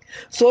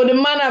 So the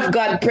man of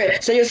God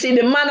prayed. So you see,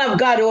 the man of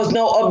God was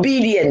now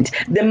obedient.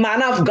 The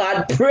man of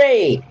God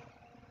prayed.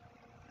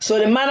 So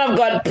the man of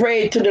God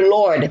prayed to the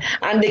Lord,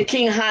 and the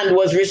king's hand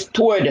was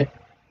restored,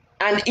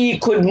 and he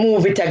could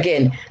move it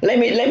again. Let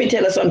me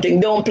tell you something.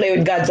 Don't play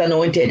with God's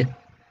anointed.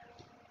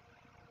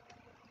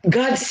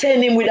 God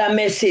sent him with a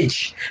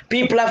message.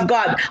 People of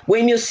God,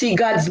 when you see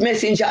God's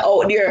messenger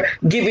out there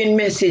giving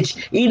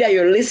message, either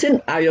you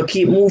listen or you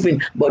keep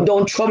moving, but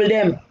don't trouble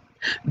them.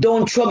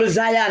 Don't trouble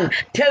Zion.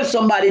 Tell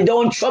somebody,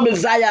 don't trouble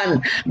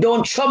Zion.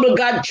 Don't trouble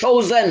God's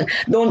chosen.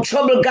 Don't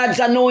trouble God's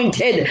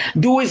anointed.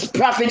 Do his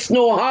prophets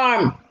no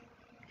harm.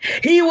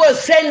 He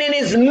was sending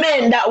his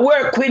men that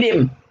work with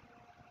him.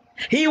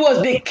 He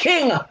was the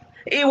king.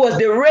 He was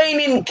the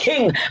reigning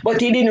king,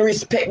 but he didn't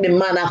respect the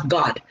man of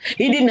God.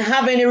 He didn't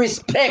have any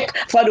respect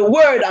for the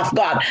word of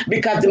God,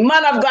 because the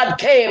man of God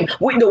came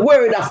with the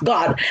word of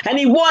God and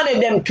he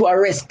wanted them to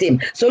arrest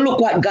him. So look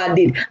what God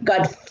did.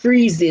 God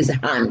frees his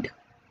hand.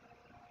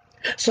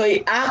 So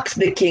he asked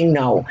the king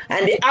now,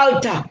 and the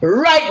altar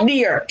right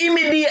there,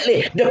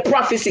 immediately the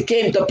prophecy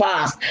came to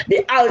pass.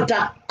 The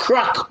altar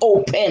cracked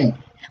open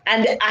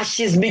and the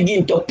ashes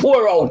begin to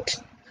pour out.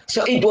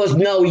 So it was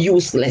now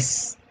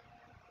useless.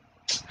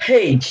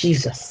 Hey,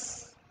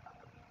 Jesus.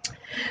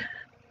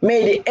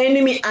 May the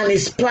enemy and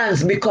his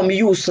plans become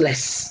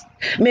useless.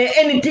 May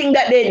anything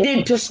that they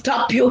did to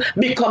stop you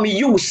become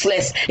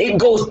useless. It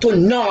goes to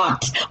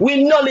naught.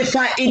 We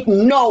nullify it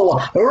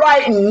now,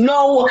 right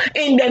now,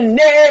 in the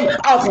name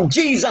of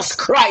Jesus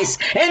Christ.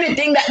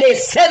 Anything that they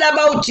said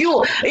about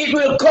you, it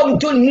will come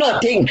to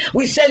nothing.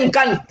 We send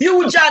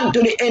confusion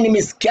to the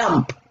enemy's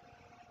camp.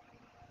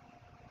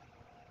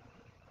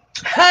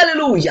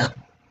 Hallelujah.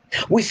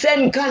 We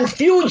send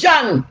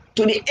confusion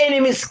to the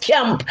enemy's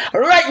camp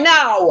right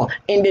now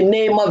in the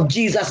name of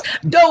Jesus.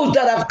 Those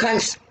that have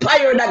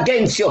conspired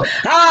against you.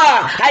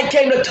 I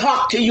came to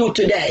talk to you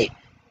today.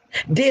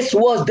 This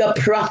was the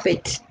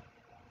prophet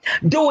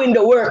doing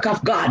the work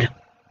of God.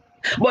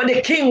 But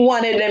the king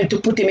wanted them to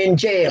put him in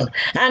jail.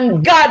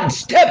 And God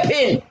stepped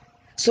in.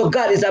 So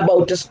God is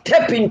about to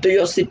step into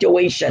your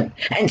situation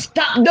and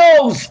stop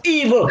those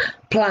evil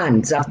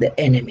plans of the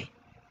enemy.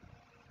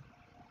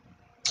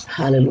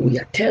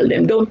 Hallelujah. Tell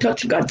them, don't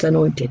touch God's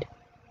anointed.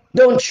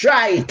 Don't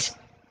try it.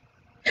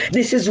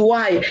 This is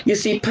why, you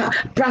see,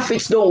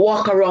 prophets don't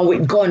walk around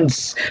with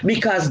guns,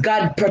 because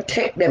God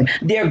protect them.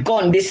 Their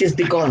gun, this is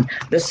the gun,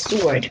 the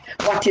sword.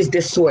 What is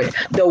the sword?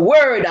 The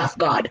word of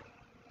God.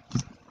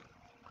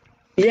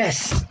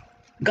 Yes,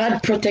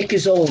 God protect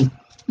his own.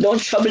 Don't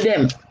trouble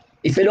them.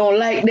 If you don't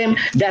like them,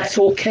 that's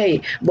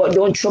okay. But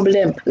don't trouble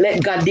them.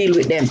 Let God deal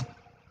with them.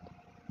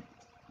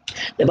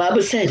 The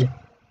Bible said,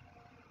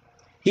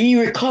 he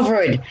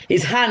recovered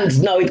his hands,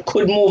 now it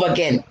could move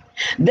again.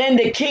 Then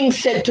the king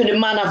said to the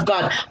man of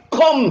God,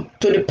 come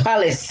to the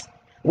palace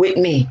with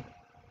me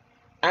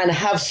and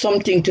have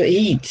something to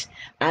eat,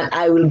 and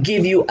I will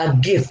give you a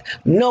gift.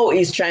 No,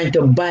 he's trying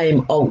to buy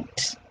him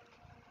out.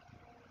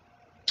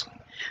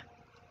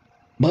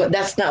 But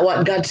that's not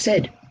what God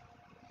said.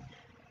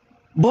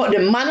 But the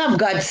man of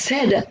God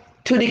said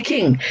to the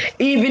king,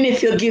 even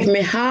if you give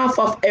me half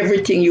of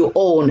everything you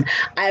own,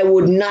 I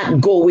would not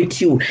go with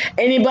you.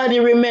 Anybody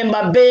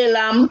remember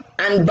Balaam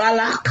and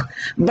Balak?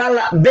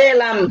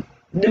 Balaam,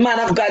 the man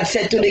of God,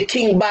 said to the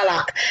king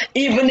Balak,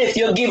 even if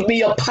you give me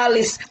your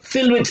palace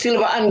filled with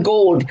silver and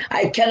gold,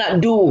 I cannot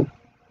do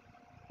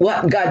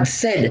what God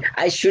said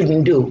I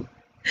shouldn't do.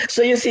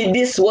 So you see,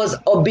 this was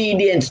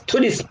obedience to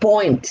this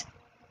point.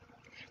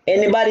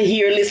 Anybody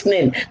here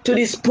listening? To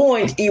this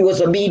point, he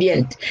was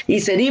obedient. He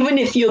said, even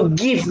if you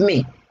give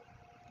me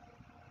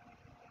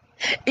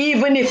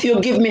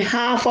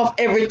half of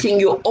everything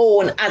you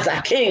own as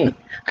a king,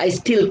 I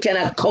still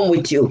cannot come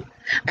with you.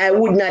 I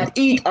would not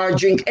eat or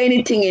drink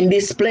anything in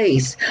this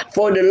place,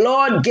 for the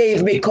Lord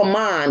gave me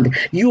command,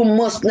 you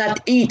must not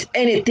eat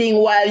anything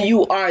while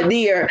you are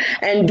there,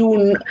 and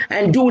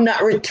do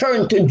not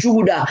return to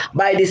Judah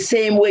by the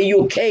same way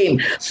you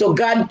came. So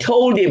God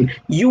told him,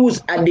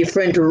 use a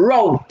different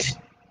route.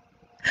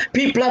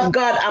 People of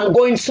God, I'm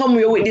going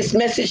somewhere with this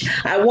message.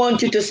 I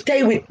want you to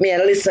stay with me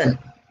and listen.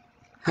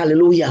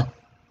 Hallelujah.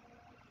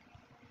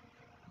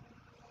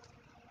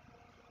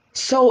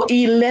 So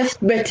he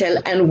left Bethel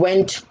and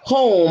went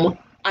home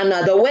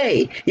another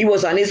way. He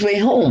was on his way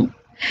home.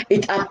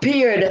 It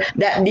appeared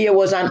that there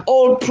was an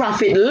old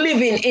prophet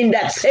living in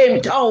that same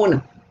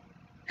town.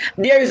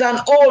 There is an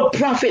old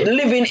prophet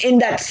living in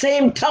that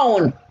same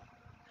town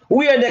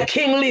where the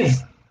king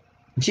lived.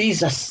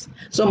 Jesus.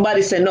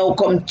 Somebody said, no,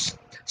 come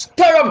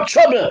stir up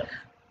trouble.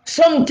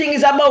 Something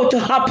is about to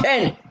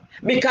happen,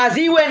 because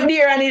he went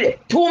there and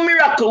two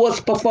miracles was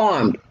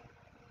performed.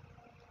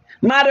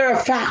 Matter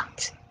of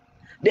fact,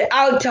 the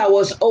altar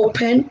was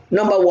open,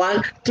 number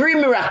one. 3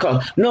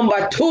 miracles.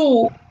 Number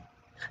 2,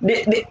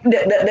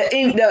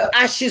 the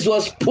ashes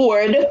was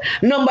poured.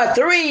 Number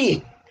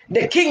 3,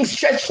 the king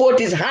stretched forth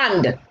his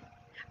hand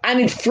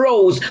and it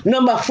froze.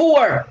 Number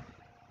 4,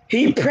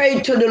 he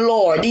prayed to the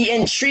Lord. He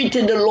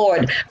entreated the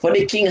Lord for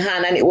the king's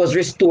hand and it was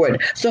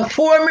restored. So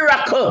 4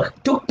 miracles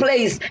took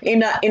place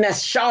in a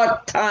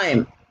short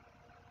time.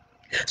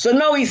 So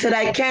now he said,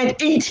 I can't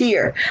eat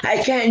here.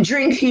 I can't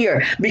drink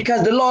here,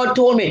 because the Lord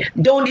told me,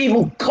 don't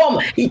even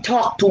come. He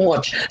talked too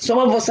much. Some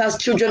of us as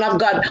children of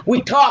God,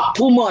 we talk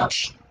too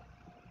much.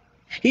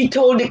 He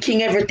told the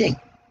king everything.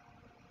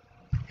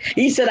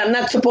 He said, I'm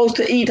not supposed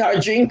to eat or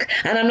drink,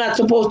 and I'm not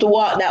supposed to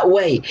walk that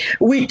way.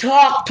 We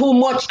talk too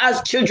much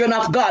as children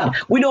of God.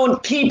 We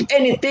don't keep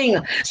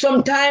anything.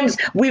 Sometimes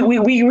we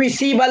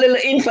receive a little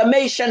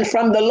information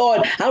from the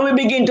Lord and we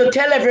begin to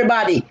tell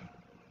everybody.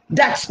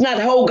 That's not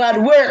how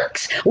God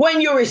works. When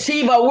you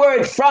receive a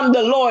word from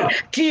the Lord,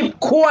 keep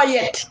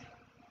quiet.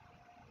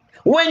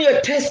 When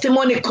your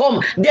testimony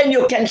comes, then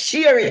you can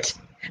share it,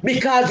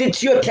 because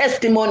it's your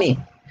testimony.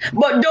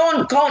 But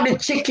don't count the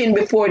chicken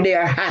before they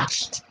are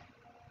hatched.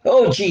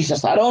 Oh,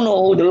 Jesus, I don't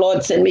know who the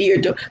Lord sent me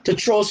here to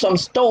throw some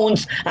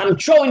stones. I'm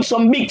throwing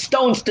some big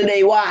stones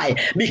today. Why?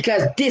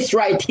 Because this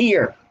right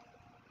here,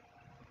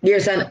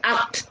 there's an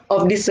act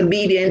of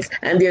disobedience,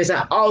 and there's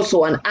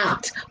also an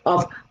act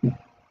of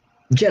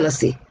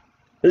jealousy.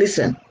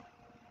 Listen,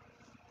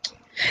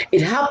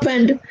 it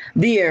happened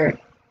there,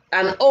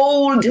 an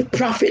old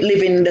prophet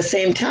living in the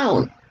same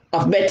town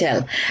of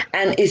Bethel,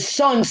 and his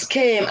sons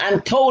came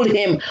and told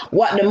him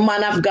what the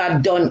man of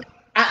God done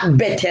at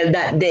Bethel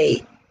that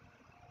day.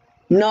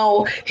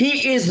 Now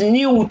he is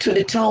new to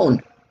the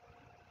town,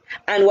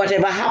 and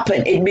whatever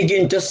happened, it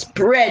began to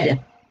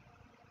spread.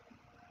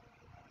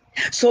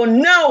 So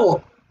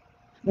now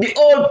the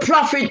old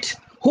prophet,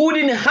 who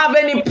didn't have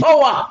any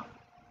power,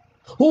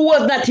 who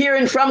was not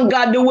hearing from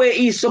God the way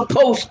he's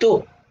supposed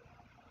to.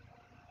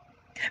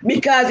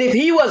 Because if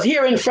he was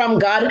hearing from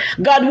God,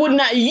 God would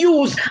not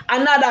use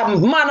another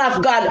man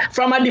of God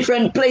from a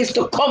different place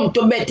to come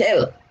to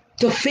Bethel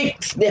to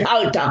fix the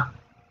altar,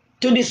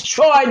 to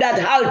destroy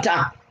that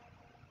altar.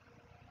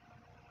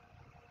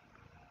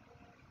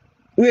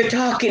 We're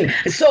talking.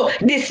 So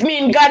this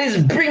means God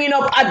is bringing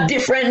up a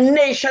different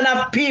nation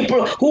of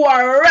people who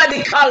are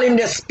radical in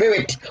the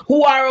spirit,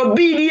 who are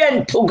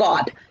obedient to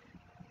God.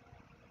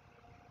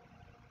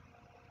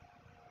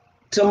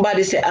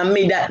 Somebody say, I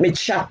made that me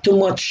chat too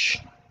much.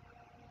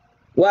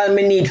 Well,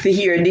 me need to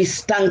hear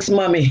this. Thanks,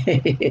 mommy.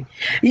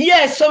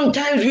 Yes,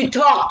 sometimes we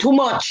talk too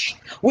much.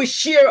 We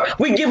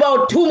give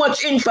out too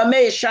much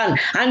information,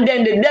 and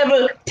then the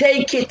devil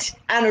take it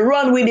and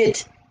run with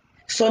it.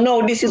 So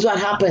now this is what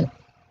happened.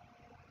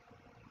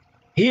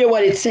 Hear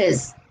what it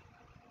says.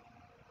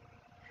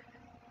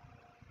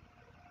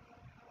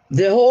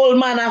 The whole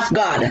man of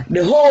God,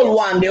 the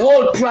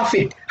whole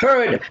prophet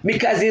heard,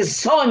 because his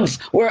sons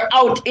were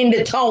out in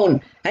the town.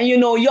 And you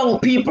know, young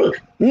people,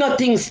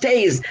 nothing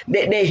stays.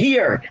 They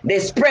hear, they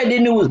spread the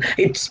news.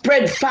 It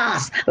spread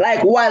fast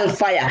like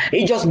wildfire.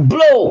 It just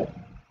blow.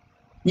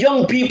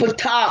 Young people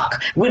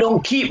talk. We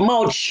don't keep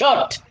mouth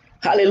shut.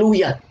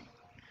 Hallelujah.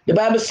 The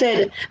Bible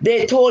said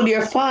they told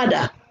their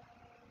father.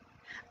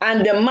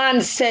 And the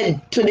man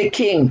said to the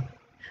king,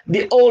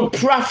 the old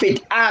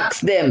prophet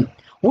asked them,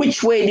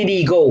 which way did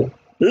he go?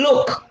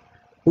 Look,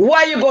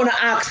 why are you going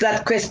to ask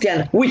that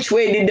question? Which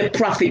way did the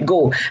prophet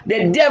go?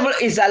 The devil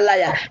is a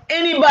liar.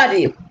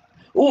 Anybody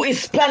who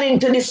is planning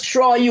to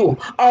destroy you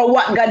or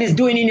what God is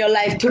doing in your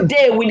life.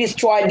 Today we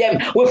destroy them.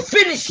 We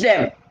finish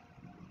them.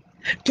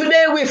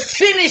 Today we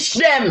finish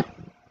them.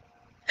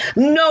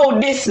 No,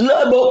 this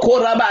Lobo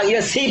Koraba.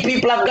 You see,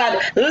 people of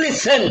God,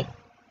 listen.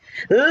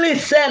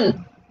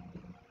 Listen.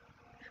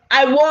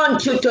 I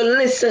want you to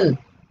listen.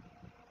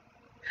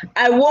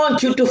 I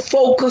want you to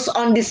focus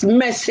on this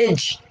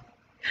message.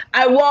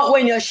 I want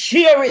when you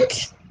share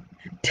it,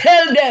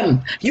 tell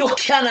them, you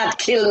cannot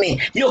kill me.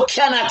 You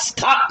cannot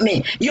stop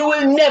me. You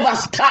will never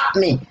stop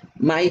me.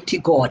 Mighty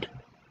God.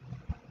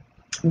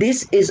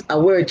 This is a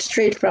word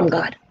straight from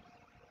God.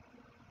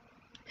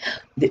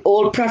 The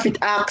old prophet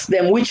asked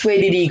them, which way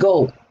did he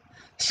go?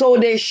 So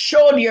they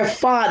showed your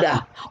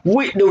father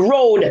with the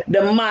road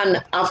the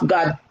man of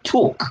God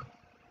took.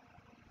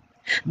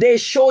 They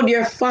showed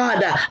your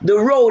father the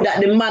road that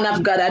the man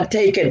of God had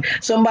taken.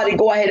 Somebody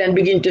go ahead and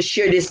begin to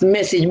share this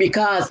message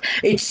because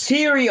it's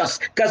serious.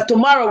 Because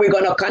tomorrow we're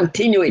going to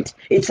continue it.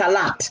 It's a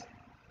lot.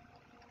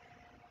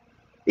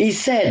 He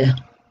said,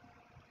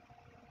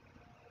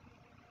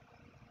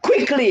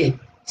 quickly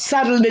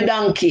saddle the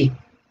donkey.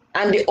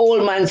 And the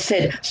old man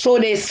said, so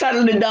they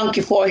saddled the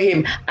donkey for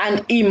him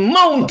and he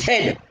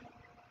mounted.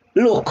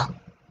 Look,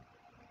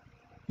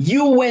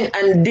 you went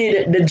and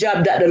did the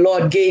job that the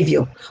Lord gave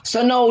you.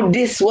 So now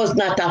this was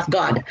not of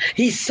God.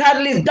 He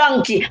saddled his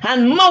donkey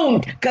and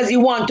mount because he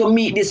wanted to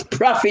meet this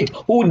prophet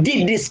who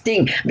did this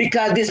thing.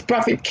 Because this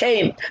prophet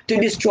came to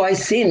destroy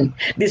sin.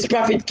 This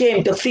prophet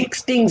came to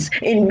fix things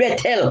in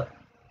Bethel.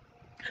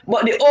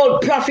 But the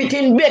old prophet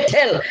in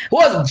Bethel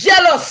was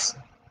jealous.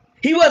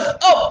 He was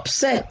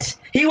upset.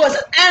 He was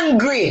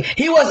angry.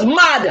 He was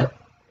mad.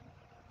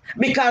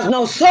 Because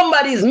now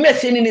somebody is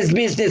messing in his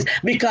business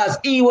because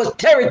he was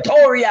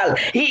territorial.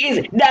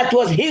 That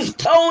was his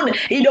town.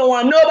 He don't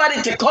want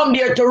nobody to come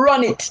there to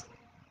run it.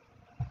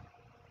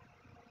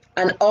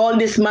 And all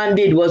this man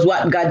did was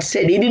what God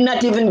said. He did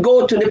not even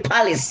go to the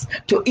palace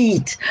to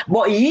eat.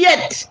 But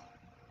yet,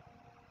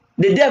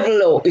 the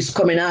devil is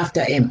coming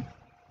after him.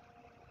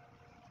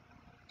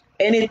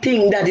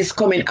 Anything that is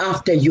coming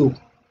after you,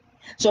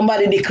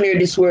 somebody declare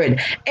this word.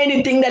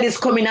 Anything that is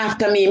coming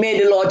after me, may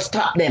the Lord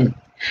stop them.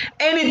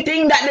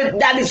 Anything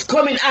that is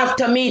coming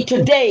after me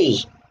today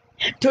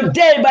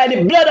by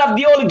the blood of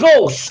the Holy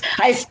Ghost,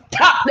 I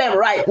stop them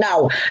right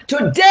now.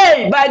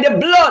 Today, by the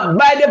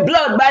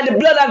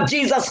blood of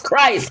Jesus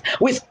Christ,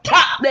 we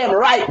stop them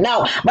right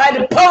now. By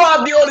the power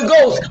of the Holy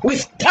Ghost, we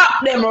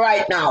stop them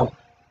right now.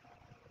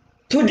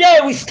 Today,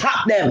 we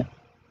stop them.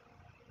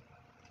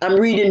 I'm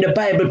reading the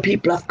Bible,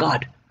 people of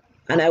God,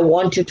 and I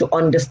want you to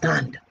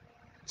understand.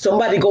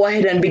 Somebody go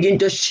ahead and begin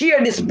to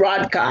share this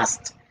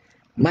broadcast.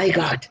 My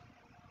God,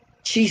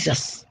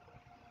 Jesus.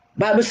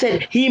 Bible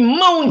said he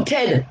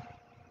mounted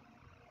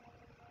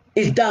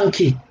his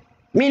donkey,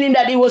 meaning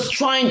that he was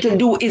trying to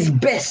do his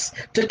best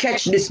to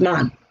catch this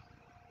man.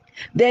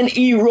 Then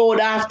he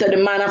rode after the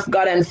man of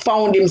God and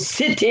found him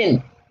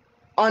sitting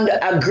under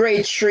a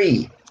great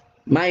tree.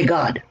 My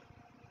God.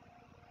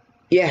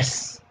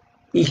 Yes,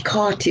 he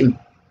caught him.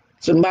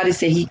 Somebody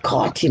say he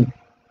caught him.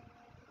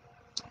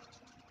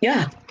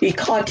 Yeah, he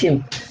caught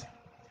him.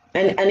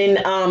 And in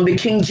the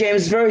King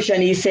James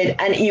Version, he said,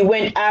 and he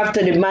went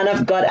after the man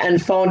of God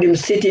and found him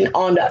sitting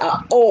under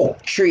an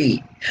oak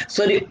tree.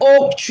 So the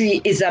oak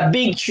tree is a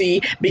big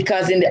tree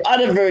because in the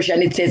other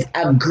version, it says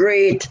a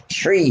great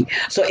tree.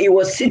 So he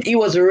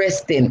was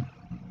resting.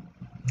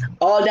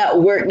 All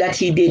that work that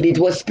he did, it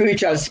was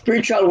spiritual.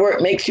 Spiritual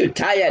work makes you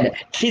tired,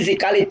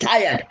 physically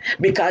tired,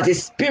 because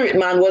his spirit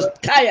man was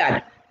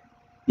tired.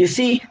 You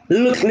see,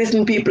 look,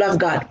 listen, people of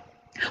God.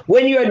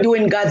 When you're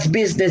doing God's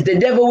business, the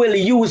devil will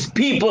use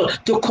people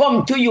to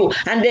come to you.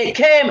 And they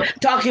came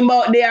talking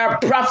about they are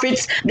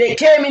prophets. They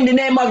came in the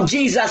name of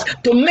Jesus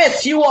to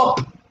mess you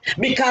up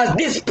because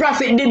this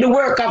prophet did the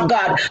work of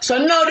God. So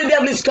now the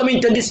devil is coming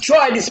to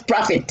destroy this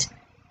prophet.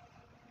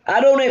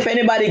 I don't know if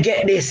anybody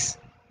get this.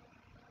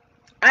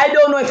 I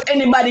don't know if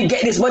anybody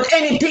get this, but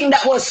anything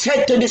that was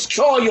said to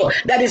destroy you,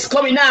 that is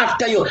coming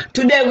after you,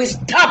 today we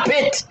stop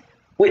it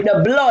with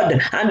the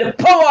blood and the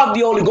power of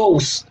the Holy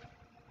Ghost.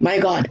 My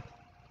God.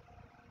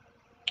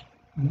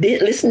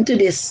 Listen to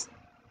this.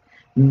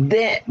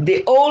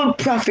 The old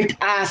prophet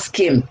asked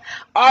him,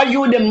 are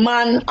you the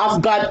man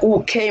of God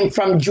who came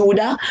from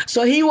Judah?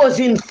 So he was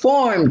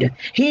informed.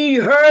 He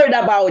heard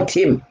about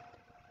him.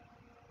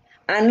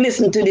 And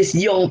listen to this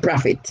young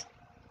prophet.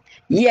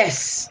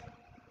 Yes.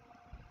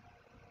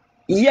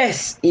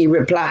 Yes, he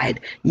replied.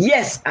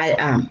 Yes, I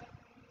am.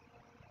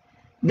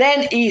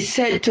 Then he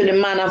said to the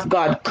man of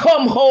God,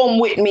 come home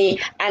with me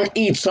and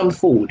eat some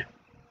food.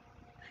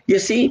 You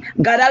see,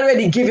 God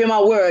already gave him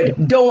a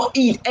word. Don't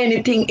eat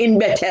anything in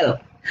Bethel.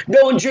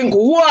 Don't drink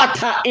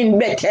water in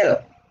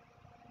Bethel.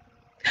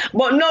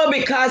 But no,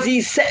 because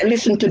he said,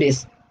 listen to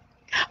this.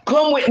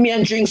 Come with me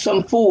and drink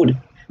some food.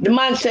 The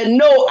man said,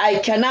 no, I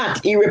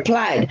cannot. He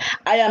replied,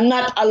 I am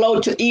not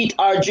allowed to eat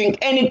or drink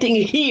anything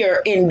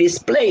here in this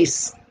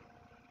place.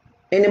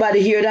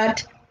 Anybody hear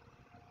that?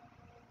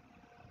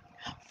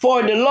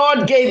 For the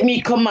Lord gave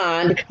me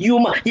command,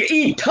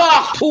 you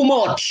talk too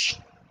much.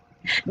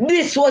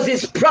 This was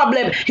his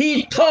problem.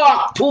 He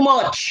talked too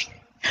much.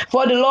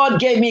 For the Lord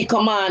gave me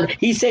command.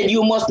 He said,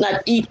 you must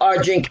not eat or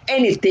drink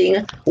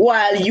anything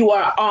while you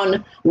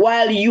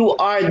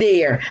are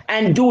there,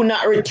 and do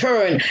not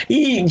return.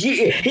 He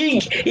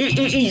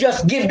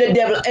just give the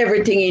devil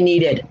everything he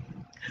needed.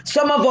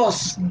 Some of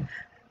us,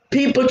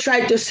 people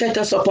try to set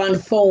us up on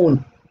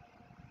phone,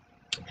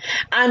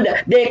 and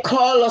they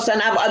call us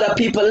and have other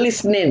people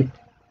listening.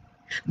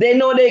 They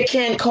know they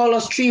can't call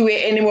us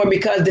three-way anymore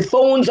because the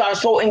phones are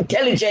so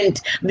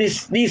intelligent.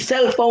 These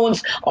cell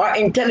phones are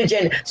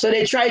intelligent. So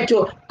they try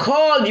to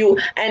call you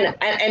and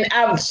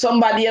have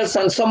somebody else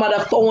on some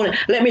other phone.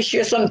 Let me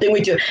share something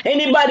with you.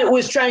 Anybody who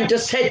is trying to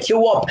set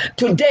you up,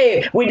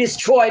 today we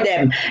destroy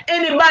them.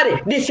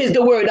 Anybody, this is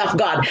the word of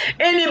God.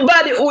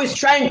 Anybody who is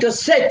trying to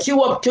set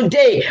you up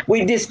today,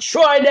 we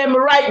destroy them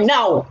right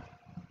now.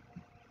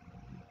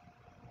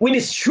 We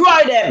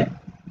destroy them.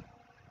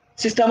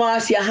 Sister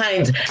Marcia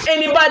Hines,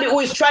 anybody who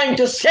is trying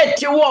to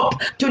set you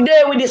up,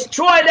 today we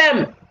destroy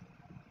them.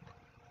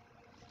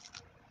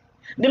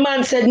 The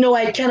man said, no,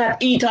 I cannot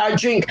eat or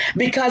drink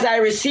because I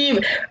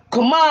receive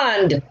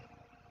command.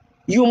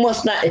 You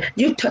must not,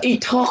 he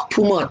talked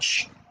too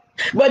much.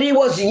 But he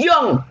was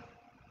young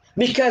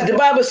because the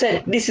Bible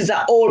said this is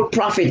an old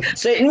prophet.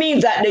 So it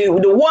means that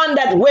the one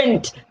that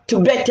went to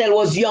Bethel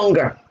was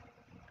younger.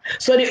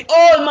 So the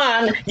old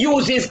man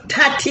uses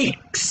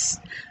tactics.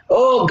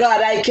 Oh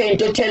God, I came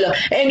to tell you,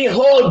 any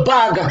whole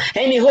bagger,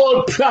 any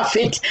whole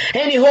prophet,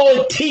 any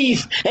whole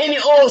thief, any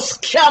old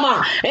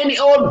scammer, any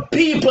old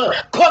people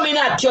coming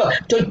at you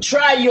to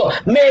try you,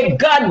 may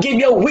God give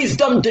you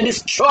wisdom to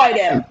destroy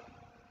them.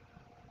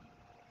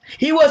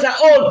 He was an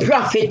old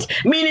prophet,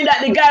 meaning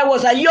that the guy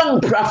was a young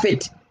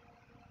prophet.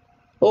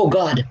 Oh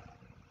God.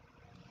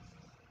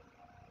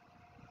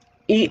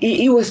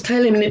 He was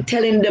telling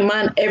the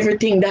man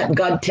everything that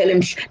God tell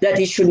him that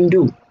he shouldn't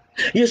do.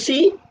 You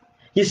see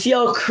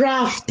how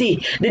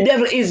crafty the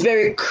devil is.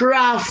 Very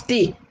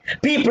crafty.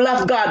 People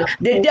of God,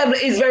 the devil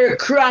is very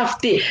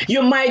crafty.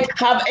 You might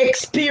have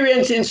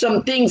experience in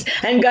some things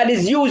and God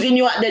is using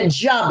you at the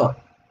job,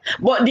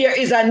 but there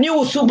is a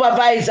new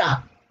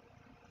supervisor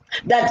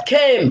that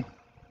came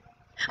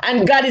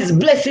and God is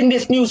blessing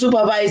this new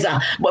supervisor.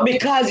 But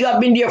because you have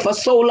been there for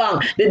so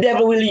long, the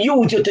devil will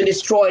use you to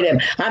destroy them.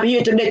 I'm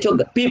here to let you,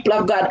 people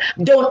of God,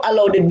 don't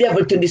allow the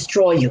devil to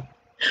destroy you.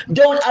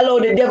 Don't allow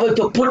the devil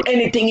to put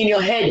anything in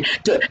your head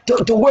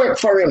to work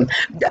for him.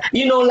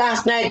 You know,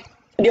 last night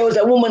there was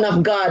a woman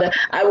of God.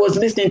 I was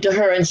listening to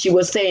her and she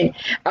was saying,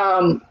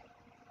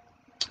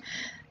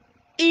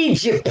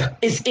 Egypt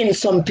is in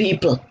some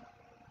people.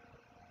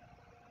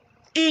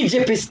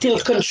 Egypt is still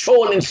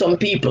controlling some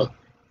people.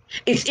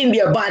 It's in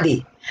their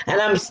body.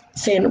 And I'm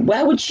saying,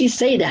 why would she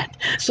say that?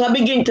 So I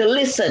begin to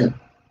listen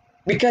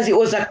because it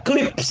was a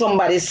clip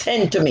somebody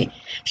sent to me.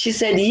 She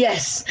said,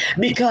 yes,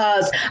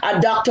 because a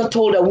doctor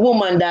told a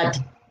woman that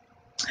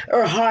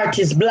her heart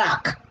is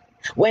black.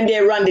 When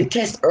they ran the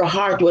test, her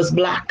heart was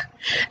black.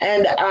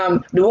 And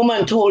the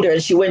woman told her,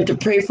 she went to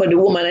pray for the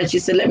woman, and she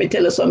said, let me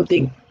tell you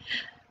something.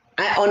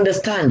 I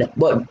understand,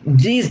 but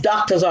these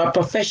doctors are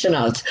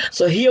professionals.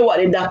 So hear what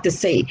the doctors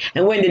say.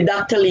 And when the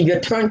doctor leaves, you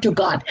turn to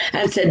God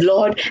and said,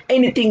 Lord,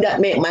 anything that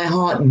make my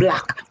heart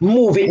black,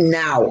 move it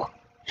now.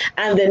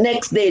 And the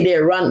next day they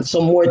ran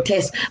some more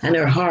tests and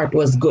her heart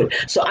was good.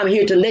 So I'm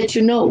here to let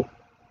you know.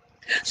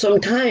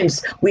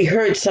 Sometimes we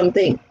heard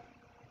something,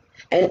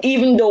 and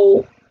even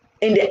though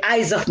in the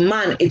eyes of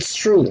man it's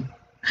true,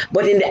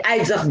 but in the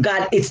eyes of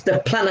God it's the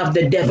plan of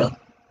the devil.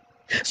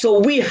 So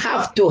we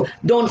have to,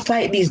 don't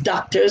fight these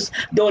doctors,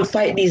 don't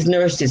fight these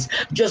nurses.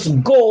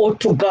 Just go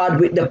to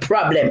God with the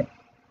problem.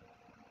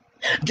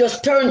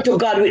 Just turn to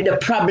God with the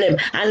problem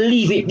and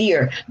leave it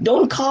there.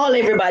 Don't call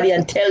everybody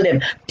and tell them.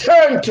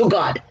 Turn to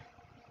God.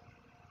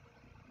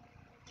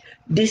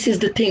 This is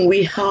the thing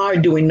we are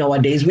doing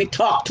nowadays. We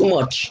talk too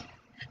much.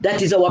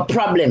 That is our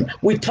problem.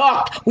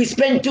 We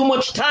spend too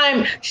much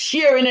time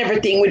sharing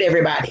everything with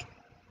everybody.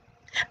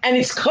 And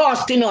it's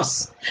costing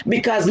us,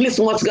 because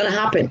listen what's going to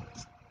happen.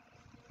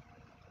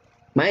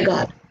 My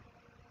God.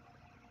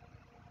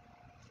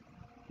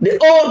 The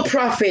old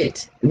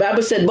prophet, the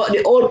Bible said, but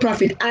the old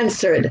prophet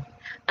answered,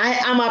 I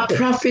am a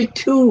prophet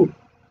too.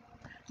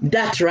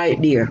 That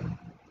right there.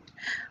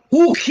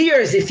 Who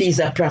cares if he's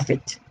a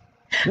prophet?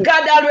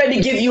 God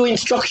already gave you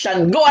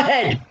instruction. Go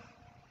ahead.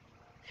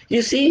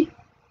 You see?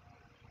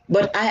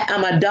 But I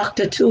am a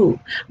doctor too.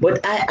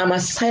 But I am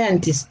a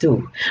scientist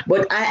too.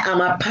 But I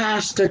am a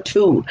pastor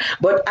too.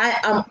 But I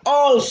am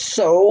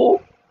also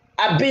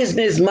a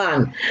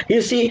businessman.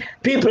 You see,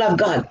 people of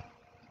God,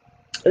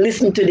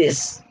 listen to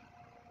this.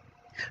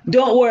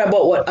 Don't worry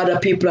about what other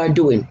people are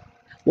doing.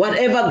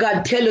 Whatever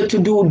God tell you to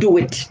do, do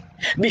it.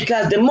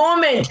 Because the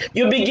moment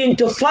you begin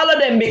to follow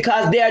them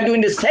because they are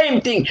doing the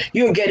same thing,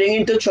 you're getting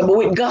into trouble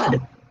with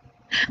God.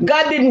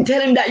 God didn't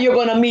tell him that you're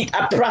going to meet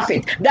a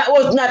prophet. That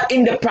was not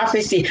in the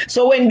prophecy.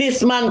 So when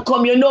this man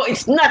come, you know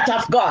it's not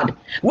of God.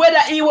 Whether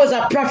he was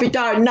a prophet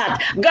or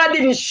not, God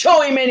didn't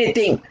show him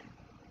anything.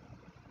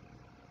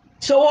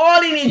 So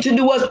all he needed to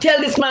do was tell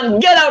this man,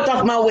 get out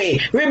of my way,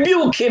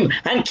 rebuke him,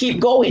 and keep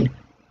going.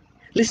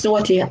 Listen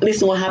what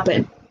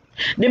happened.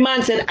 The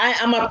man said, I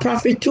am a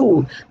prophet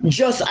too,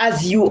 just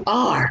as you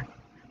are.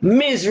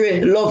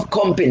 Misery love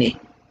company.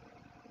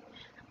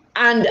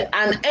 And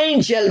an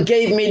angel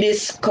gave me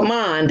this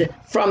command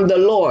from the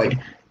Lord.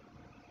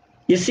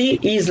 You see,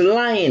 he's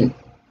lying.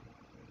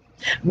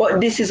 But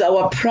this is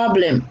our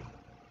problem.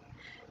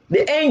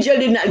 The angel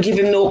did not give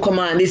him no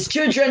command. His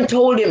children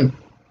told him,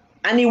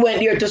 and he went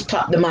there to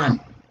stop the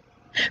man.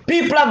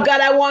 People of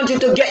God, I want you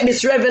to get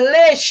this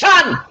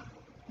revelation.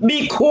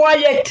 Be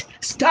quiet.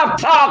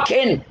 Stop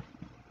talking.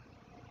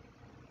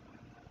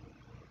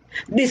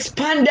 This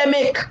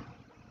pandemic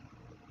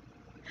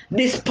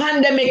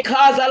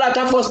caused a lot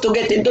of us to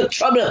get into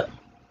trouble.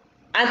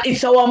 And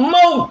it's our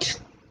mouth.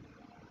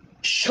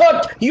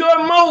 Shut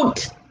your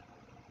mouth.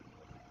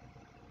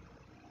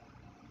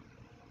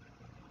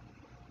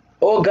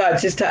 Oh God,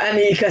 Sister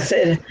Anika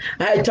said,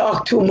 I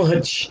talk too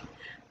much.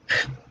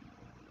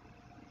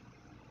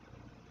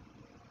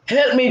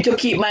 Help me to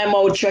keep my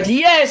mouth shut.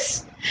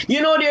 Yes,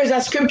 you know there's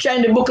a scripture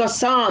in the book of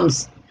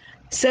Psalms.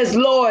 It says,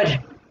 Lord,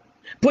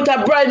 put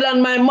a bridle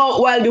on my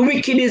mouth while the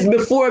wicked is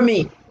before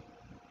me.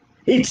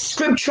 It's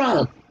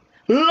scriptural.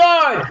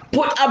 Lord,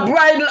 put a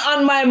bridle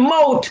on my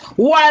mouth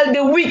while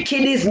the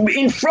wicked is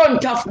in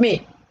front of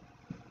me.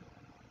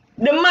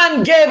 The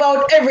man gave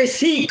out every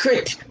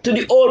secret to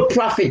the old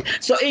prophet.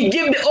 So he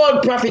gave the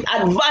old prophet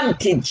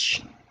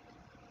advantage.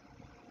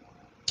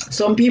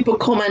 Some people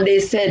come and they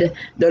said,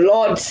 the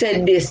Lord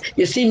said this.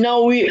 You see,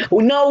 now we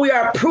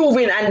are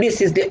proving, and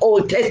this is the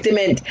Old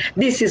Testament.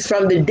 This is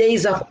from the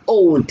days of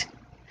old.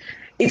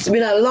 It's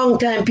been a long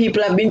time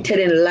people have been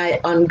telling a lie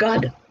on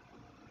God.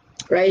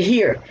 Right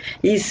here,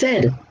 he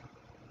said,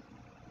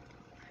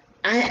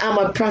 I am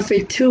a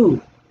prophet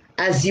too,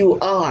 as you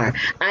are,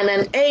 and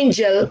an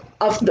angel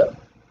of the...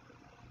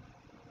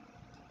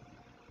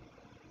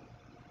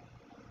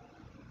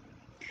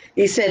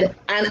 He said,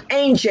 an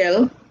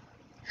angel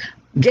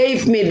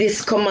gave me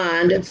this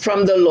command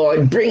from the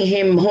Lord, bring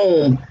him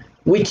home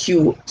with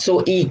you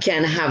so he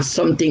can have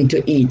something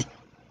to eat.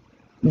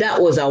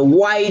 That was a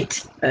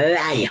white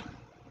lie.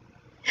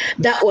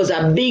 That was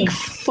a big,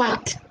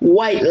 fat,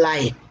 white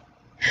lie.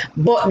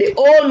 But the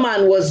old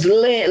man was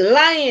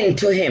lying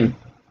to him.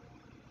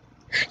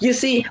 You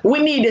see, we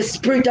need a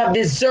spirit of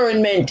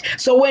discernment.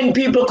 So when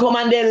people come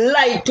and they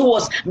lie to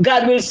us,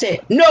 God will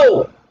say,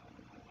 no.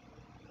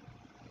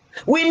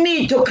 We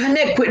need to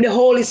connect with the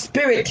Holy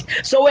Spirit.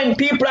 So when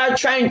people are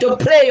trying to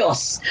play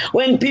us,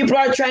 when people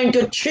are trying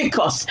to trick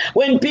us,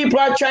 when people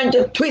are trying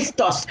to twist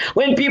us,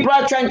 when people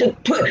are trying to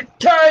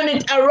turn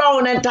it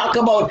around and talk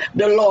about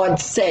the Lord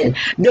said,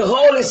 the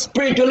Holy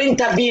Spirit will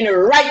intervene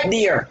right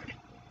there.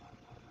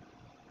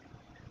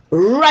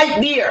 Right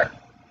there.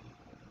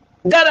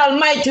 God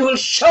Almighty will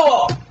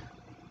show up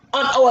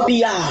on our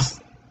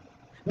behalf,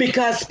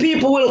 because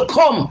people will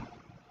come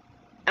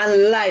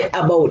and lie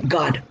about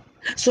God.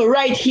 So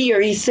right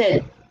here he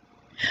said,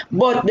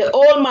 but the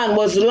old man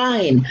was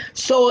lying,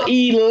 so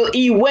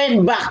he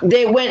went back.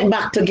 They went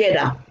back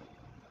together.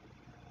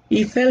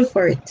 He fell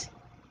for it.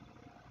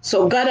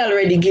 So God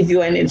already give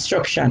you an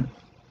instruction.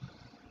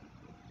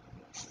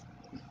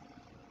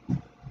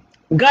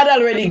 God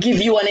already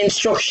give you an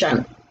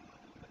instruction.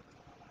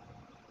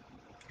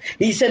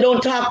 He said,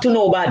 don't talk to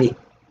nobody.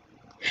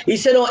 He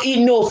said, don't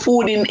eat no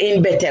food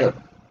in Bethel.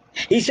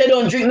 He said,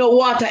 don't drink no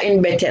water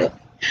in Bethel.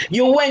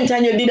 You went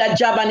and you did a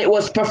job and it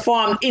was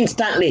performed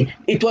instantly.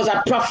 It was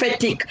a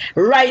prophetic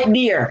right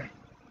there.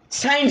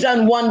 Signs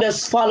and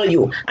wonders follow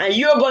you. And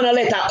you're going to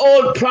let an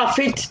old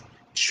prophet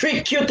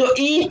trick you to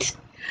eat?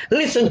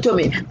 Listen to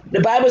me.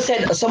 The Bible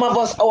said some of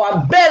us,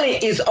 our belly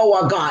is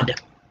our God.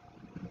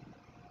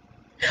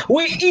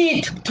 We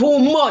eat too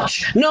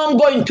much. Now I'm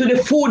going to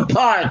the food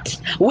part.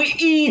 We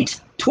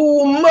eat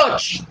too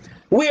much.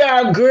 We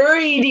are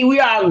greedy. We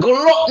are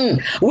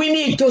glutton. We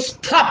need to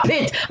stop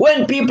it.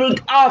 When people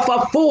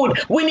offer food,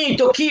 we need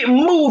to keep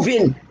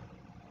moving.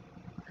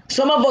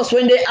 Some of us,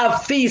 when they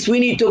have feasts, we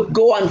need to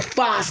go on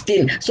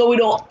fasting so we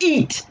don't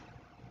eat.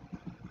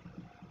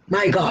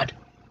 My God.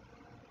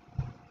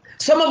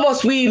 Some of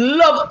us, we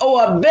love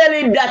our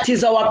belly. That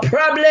is our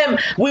problem.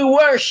 We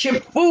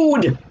worship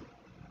food.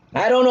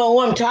 I don't know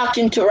who I'm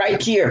talking to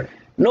right here.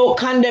 No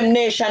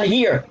condemnation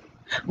here.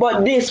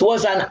 But this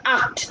was an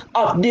act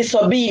of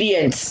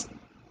disobedience.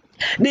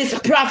 This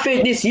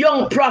prophet, this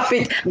young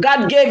prophet,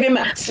 God gave him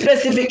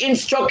specific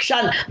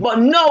instruction, but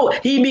no,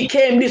 he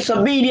became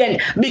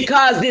disobedient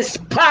because this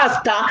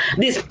pastor,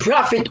 this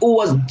prophet who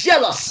was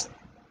jealous.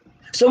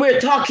 So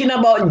we're talking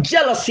about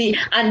jealousy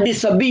and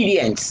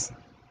disobedience.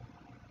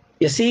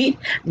 You see,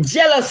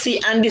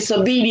 jealousy and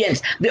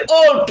disobedience. The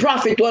old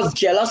prophet was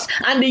jealous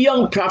and the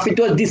young prophet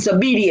was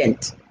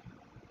disobedient.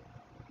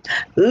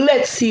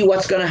 Let's see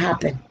what's going to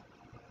happen.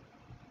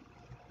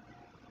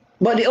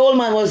 But the old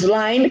man was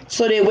lying,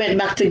 so they went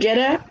back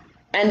together,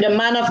 and the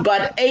man of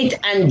God ate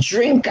and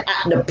drank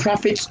at the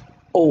prophet's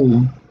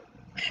home.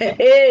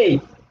 Hey!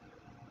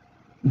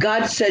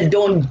 God said,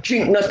 don't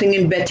drink nothing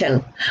in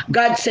Bethel.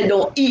 God said,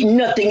 don't eat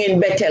nothing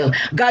in Bethel.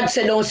 God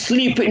said, don't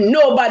sleep with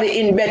nobody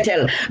in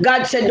Bethel.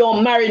 God said,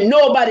 don't marry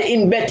nobody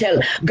in Bethel.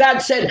 God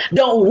said,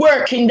 don't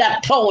work in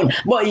that town.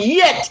 But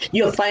yet,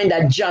 you find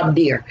a job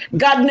there.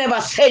 God never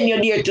sent you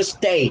there to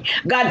stay.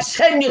 God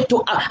sent you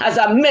to as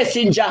a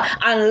messenger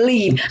and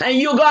leave. And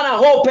you're going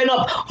to open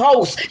up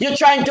house. You're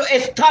trying to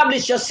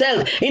establish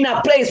yourself in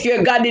a place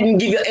where God didn't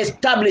give you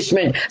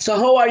establishment. So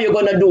how are you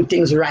going to do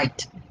things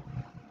right?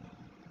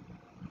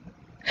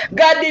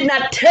 God did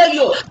not tell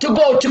you to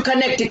go to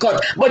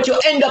Connecticut, but you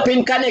end up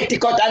in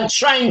Connecticut and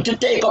trying to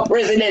take up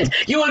residence.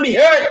 You will be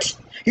hurt.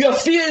 Your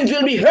feelings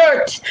will be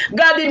hurt.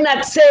 God did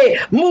not say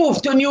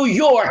move to New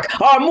York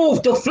or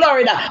move to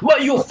Florida,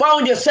 but you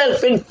found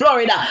yourself in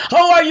Florida.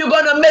 How are you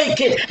going to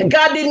make it?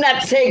 God did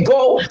not say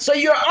go, so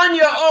you're on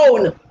your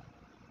own.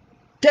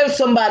 Tell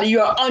somebody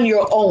you're on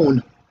your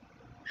own.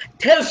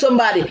 Tell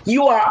somebody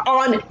you are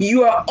on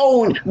your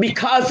own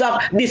because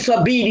of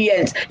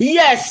disobedience.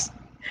 Yes,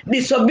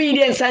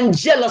 disobedience and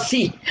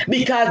jealousy,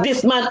 because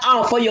this man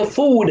offered you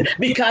food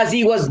because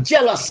he was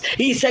jealous.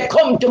 He said,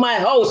 come to my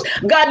house.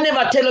 God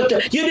never tell you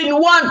to. You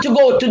didn't want to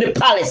go to the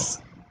palace,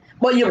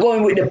 but you're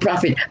going with the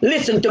prophet.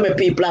 Listen to me,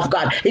 people of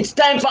God. It's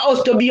time for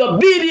us to be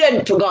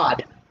obedient to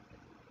God.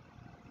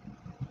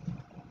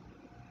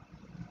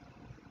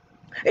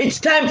 It's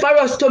time for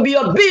us to be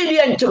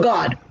obedient to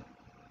God.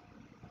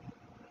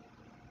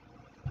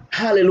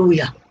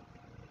 Hallelujah.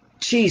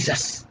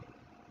 Jesus.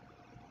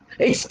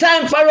 It's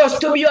time for us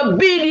to be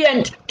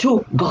obedient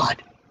to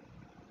God.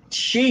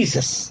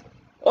 Jesus.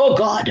 Oh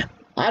God.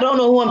 I don't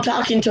know who I'm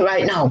talking to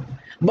right now,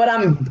 but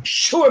I'm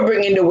sure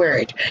bringing the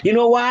word. You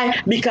know why?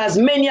 Because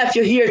many of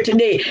you here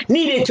today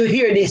needed to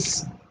hear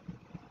this.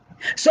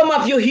 Some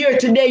of you here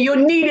today, you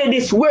needed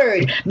this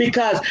word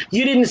because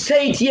you didn't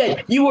say it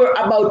yet. You were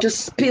about to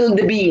spill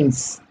the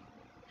beans.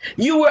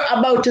 You were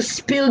about to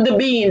spill the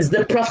beans,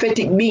 the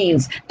prophetic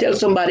beans. Tell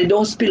somebody,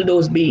 don't spill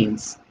those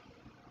beans.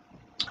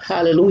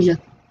 Hallelujah.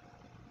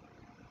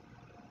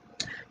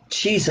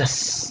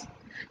 Jesus.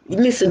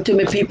 Listen to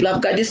me, people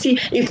of God. You see,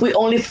 if we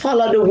only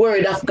follow the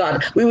word of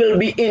God, we will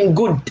be in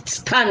good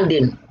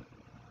standing.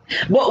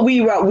 But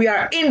we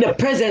are in the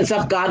presence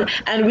of God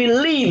and we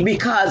leave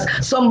because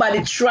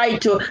somebody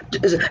tried to.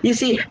 You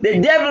see, the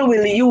devil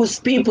will use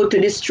people to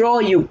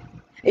destroy you.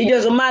 It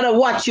doesn't matter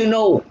what you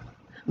know.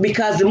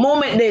 Because the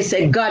moment they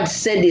say God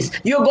said this,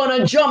 you're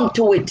gonna jump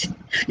to it.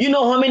 You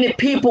know how many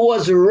people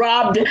was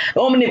robbed,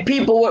 how many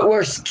people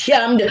were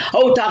scammed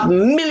out of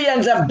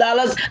millions of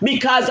dollars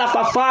because of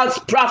a false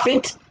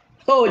prophet?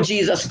 Oh,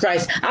 Jesus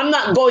Christ, I'm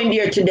not going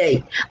there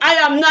today. I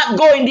am not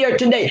going there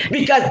today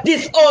because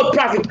this old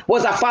prophet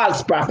was a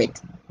false prophet.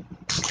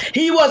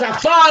 He was a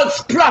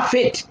false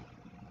prophet.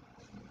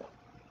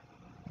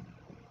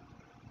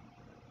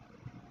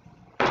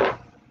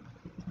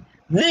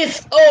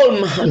 This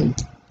old man.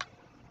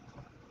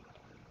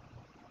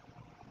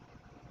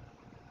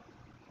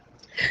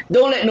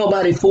 Don't let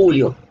nobody fool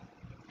you.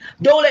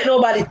 Don't let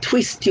nobody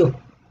twist you.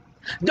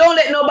 Don't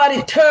let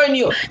nobody turn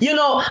you. You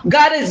know,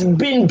 God has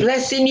been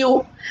blessing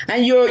you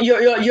and you're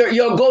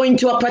going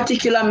to a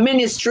particular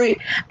ministry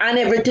and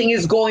everything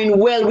is going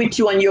well with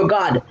you and your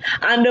God.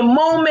 And the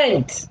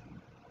moment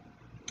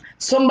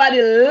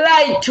somebody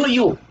lied to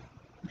you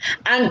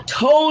and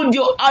told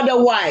you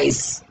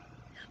otherwise,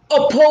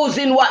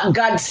 opposing what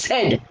God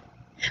said,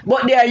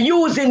 but they are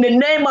using the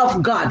name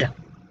of God,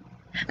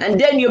 and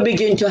then you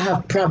begin to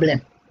have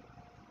problem.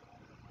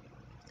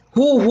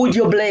 Who would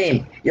you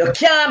blame? You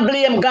can't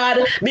blame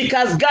God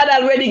because God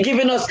already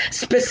given us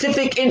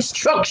specific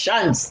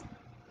instructions.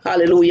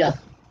 Hallelujah.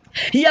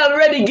 He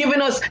already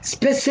given us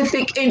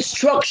specific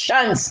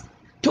instructions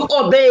to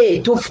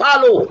obey, to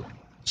follow.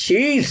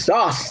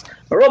 Jesus.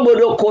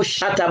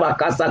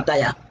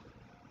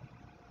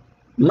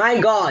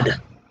 My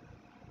God.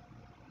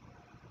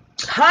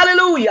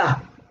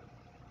 Hallelujah.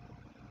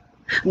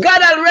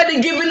 God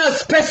already given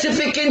us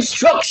specific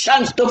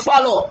instructions to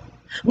follow.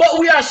 But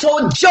we are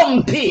so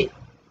jumpy.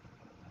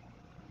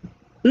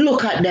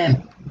 Look at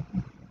them.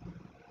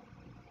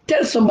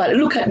 Tell somebody,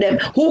 look at them.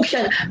 Who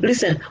can,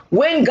 listen,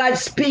 when God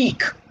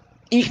speaks,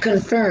 he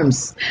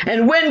confirms.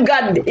 And when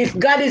God, if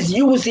God is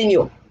using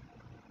you,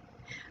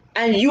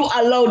 and you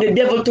allow the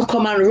devil to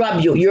come and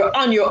rob you, you're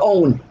on your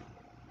own.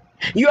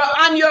 You're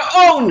on your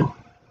own.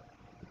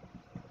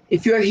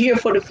 If you're here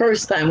for the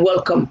first time,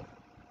 welcome.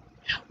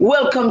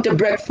 Welcome to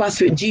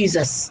Breakfast with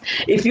Jesus.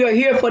 If you're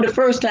here for the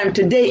first time,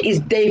 today is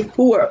day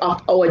 4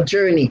 of our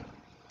journey.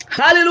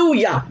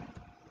 Hallelujah.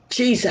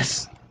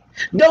 Jesus.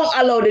 Don't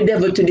allow the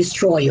devil to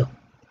destroy you.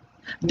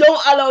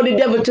 Don't allow the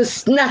devil to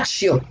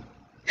snatch you.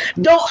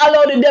 Don't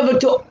allow the devil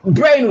to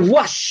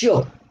brainwash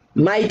you.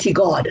 Mighty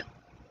God.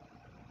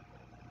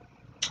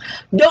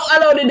 Don't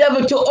allow the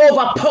devil to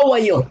overpower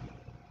you.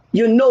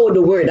 You know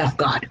the word of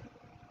God.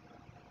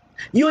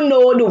 You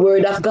know the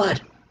word of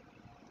God.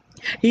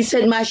 He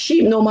said, my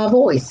sheep know my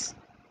voice.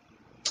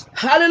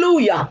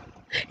 Hallelujah.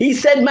 He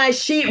said, my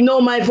sheep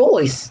know my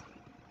voice.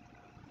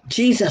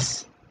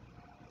 Jesus.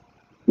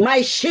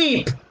 My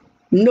sheep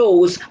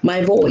knows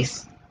my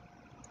voice.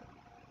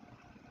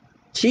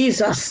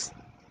 Jesus.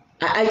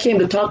 I came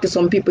to talk to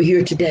some people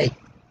here today.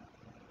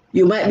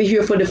 You might be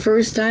here for the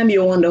first time.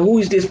 You wonder, who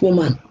is this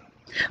woman?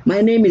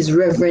 My name is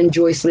Reverend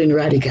Joycelyn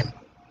Radigan.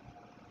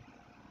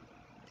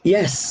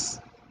 Yes.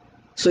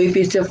 So if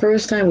it's your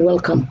first time,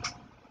 welcome.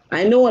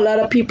 I know a lot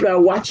of people are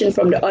watching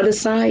from the other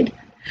side,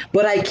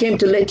 but I came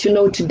to let you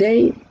know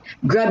today,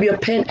 grab your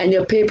pen and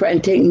your paper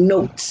and take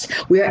notes.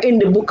 We are in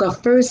the book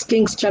of 1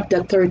 Kings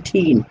chapter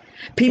 13.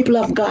 People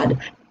of God,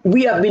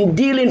 we have been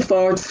dealing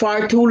for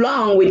far too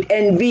long with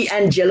envy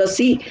and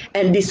jealousy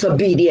and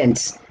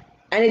disobedience.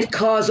 And it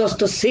causes us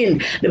to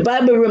sin. The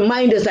Bible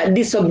reminds us that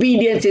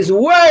disobedience is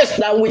worse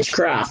than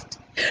witchcraft.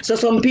 So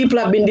some people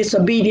have been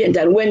disobedient,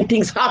 and when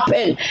things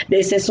happen,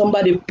 they say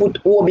somebody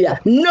put obia.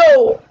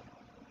 No!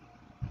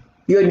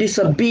 Your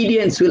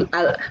disobedience will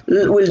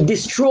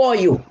destroy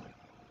you.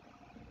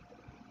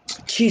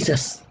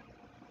 Jesus.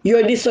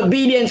 Your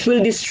disobedience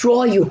will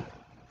destroy you.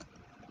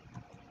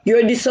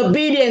 Your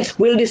disobedience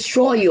will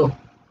destroy you.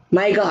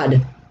 My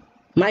God.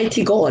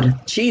 Mighty God.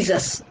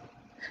 Jesus.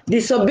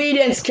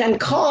 Disobedience can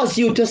cause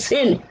you to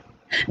sin.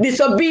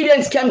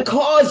 Disobedience can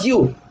cause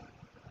you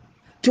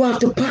to have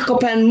to pack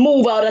up and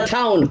move out of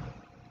town.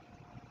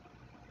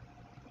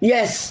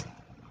 Yes.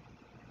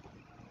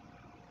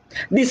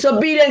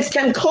 Disobedience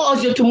can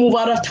cause you to move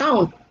out of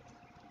town.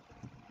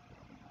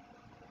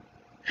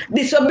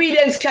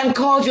 Disobedience can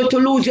cause you to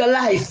lose your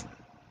life.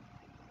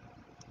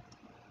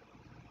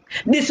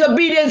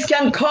 Disobedience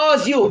can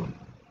cause you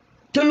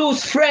to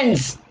lose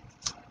friends.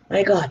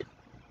 My God.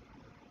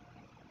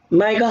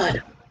 My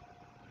God.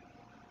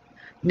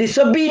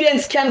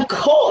 Disobedience can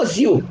cause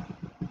you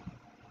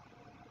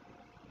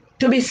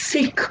to be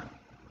sick.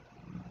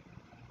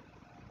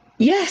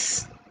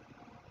 Yes.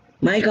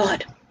 My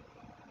God.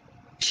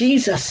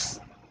 Jesus.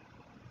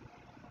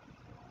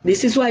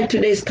 This is why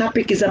today's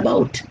topic is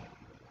about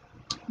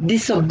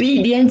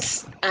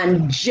disobedience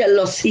and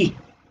jealousy.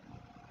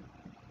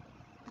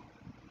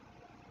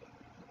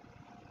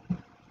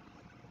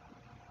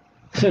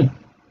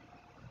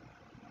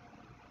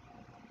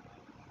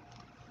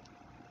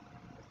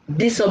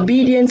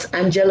 Disobedience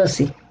and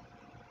jealousy.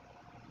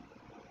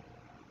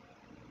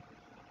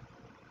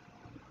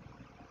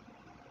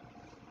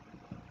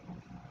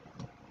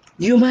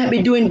 You might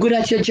be doing good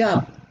at your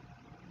job,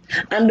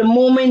 and the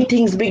moment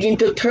things begin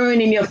to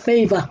turn in your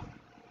favor,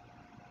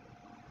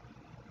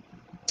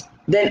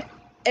 then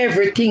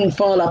everything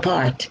fall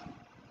apart,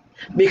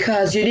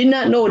 because you did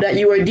not know that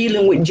you were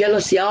dealing with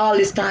jealousy all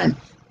this time.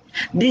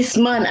 This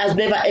man has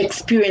never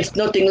experienced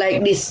nothing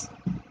like this.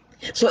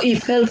 So he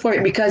fell for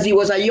it because he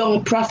was a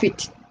young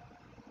prophet.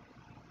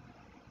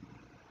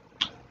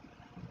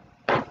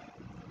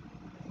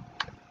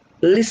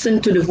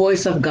 Listen to the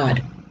voice of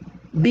God.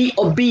 Be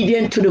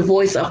obedient to the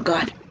voice of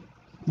God.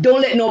 Don't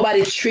let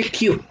nobody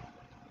trick you.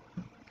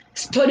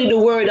 Study the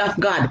word of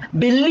God.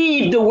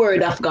 Believe the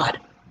word of God.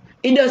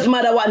 It doesn't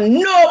matter what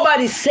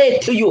nobody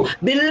said to you.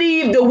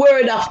 Believe the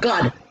word of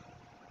God.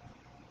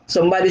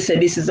 Somebody said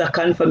this is a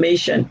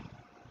confirmation.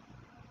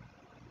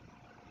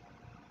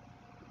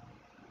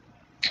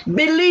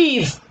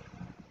 Believe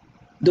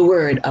the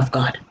word of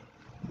God.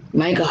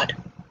 My God.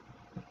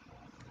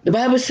 The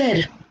Bible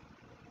said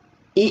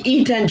he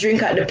eat and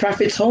drink at the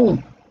prophet's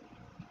home.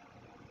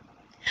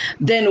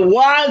 Then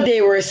while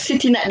they were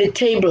sitting at the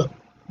table,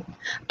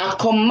 a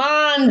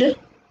command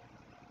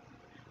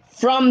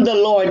from the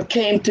Lord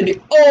came to the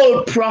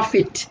old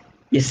prophet.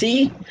 You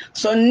see?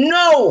 So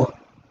now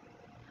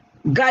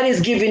God is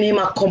giving him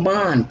a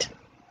command.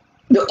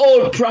 The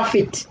old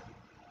prophet.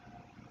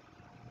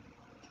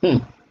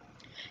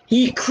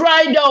 He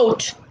cried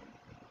out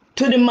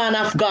to the man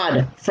of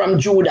God from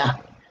Judah.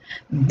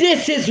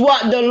 This is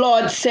what the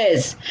Lord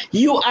says.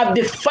 You have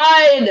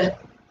defied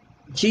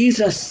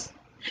Jesus.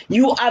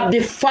 You have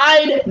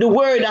defied the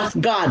word of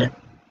God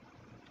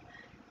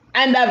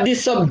and have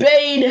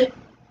disobeyed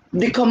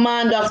the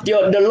command of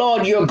the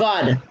Lord your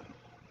God.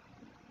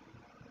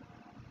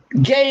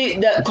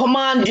 Gave the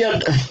command your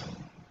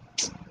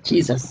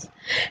Jesus.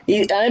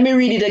 Let me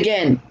read it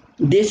again.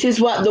 This is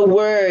what the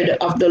word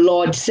of the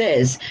Lord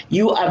says.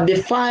 You have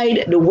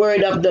defied the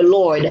word of the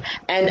Lord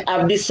and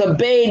have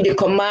disobeyed the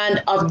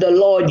command of the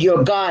Lord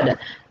your God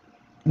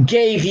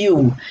gave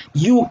you.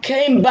 You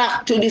came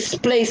back to this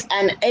place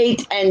and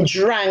ate and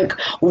drank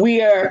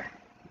where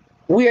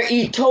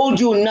he told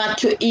you not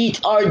to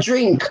eat or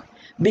drink.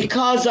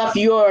 Because of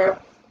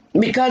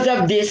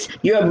this,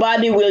 your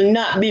body will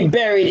not be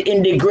buried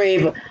in the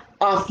grave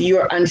of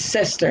your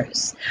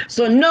ancestors.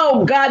 So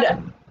now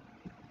God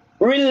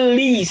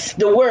release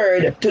the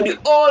word to the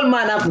old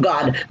man of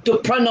God to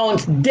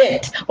pronounce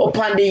death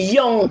upon the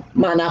young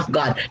man of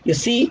God. You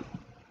see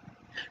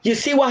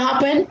what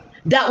happened?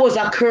 That was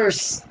a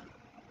curse.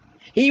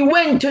 He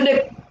went to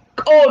the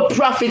old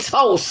prophet's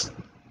house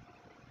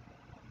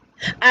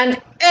and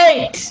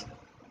ate,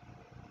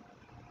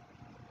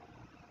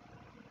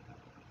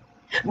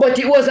 but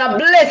it was a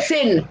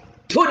blessing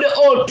to the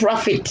old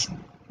prophet.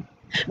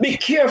 Be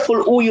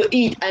careful who you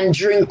eat and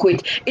drink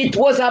with. It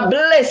was a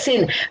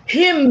blessing.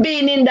 Him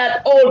being in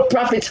that old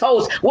prophet's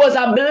house was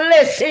a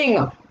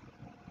blessing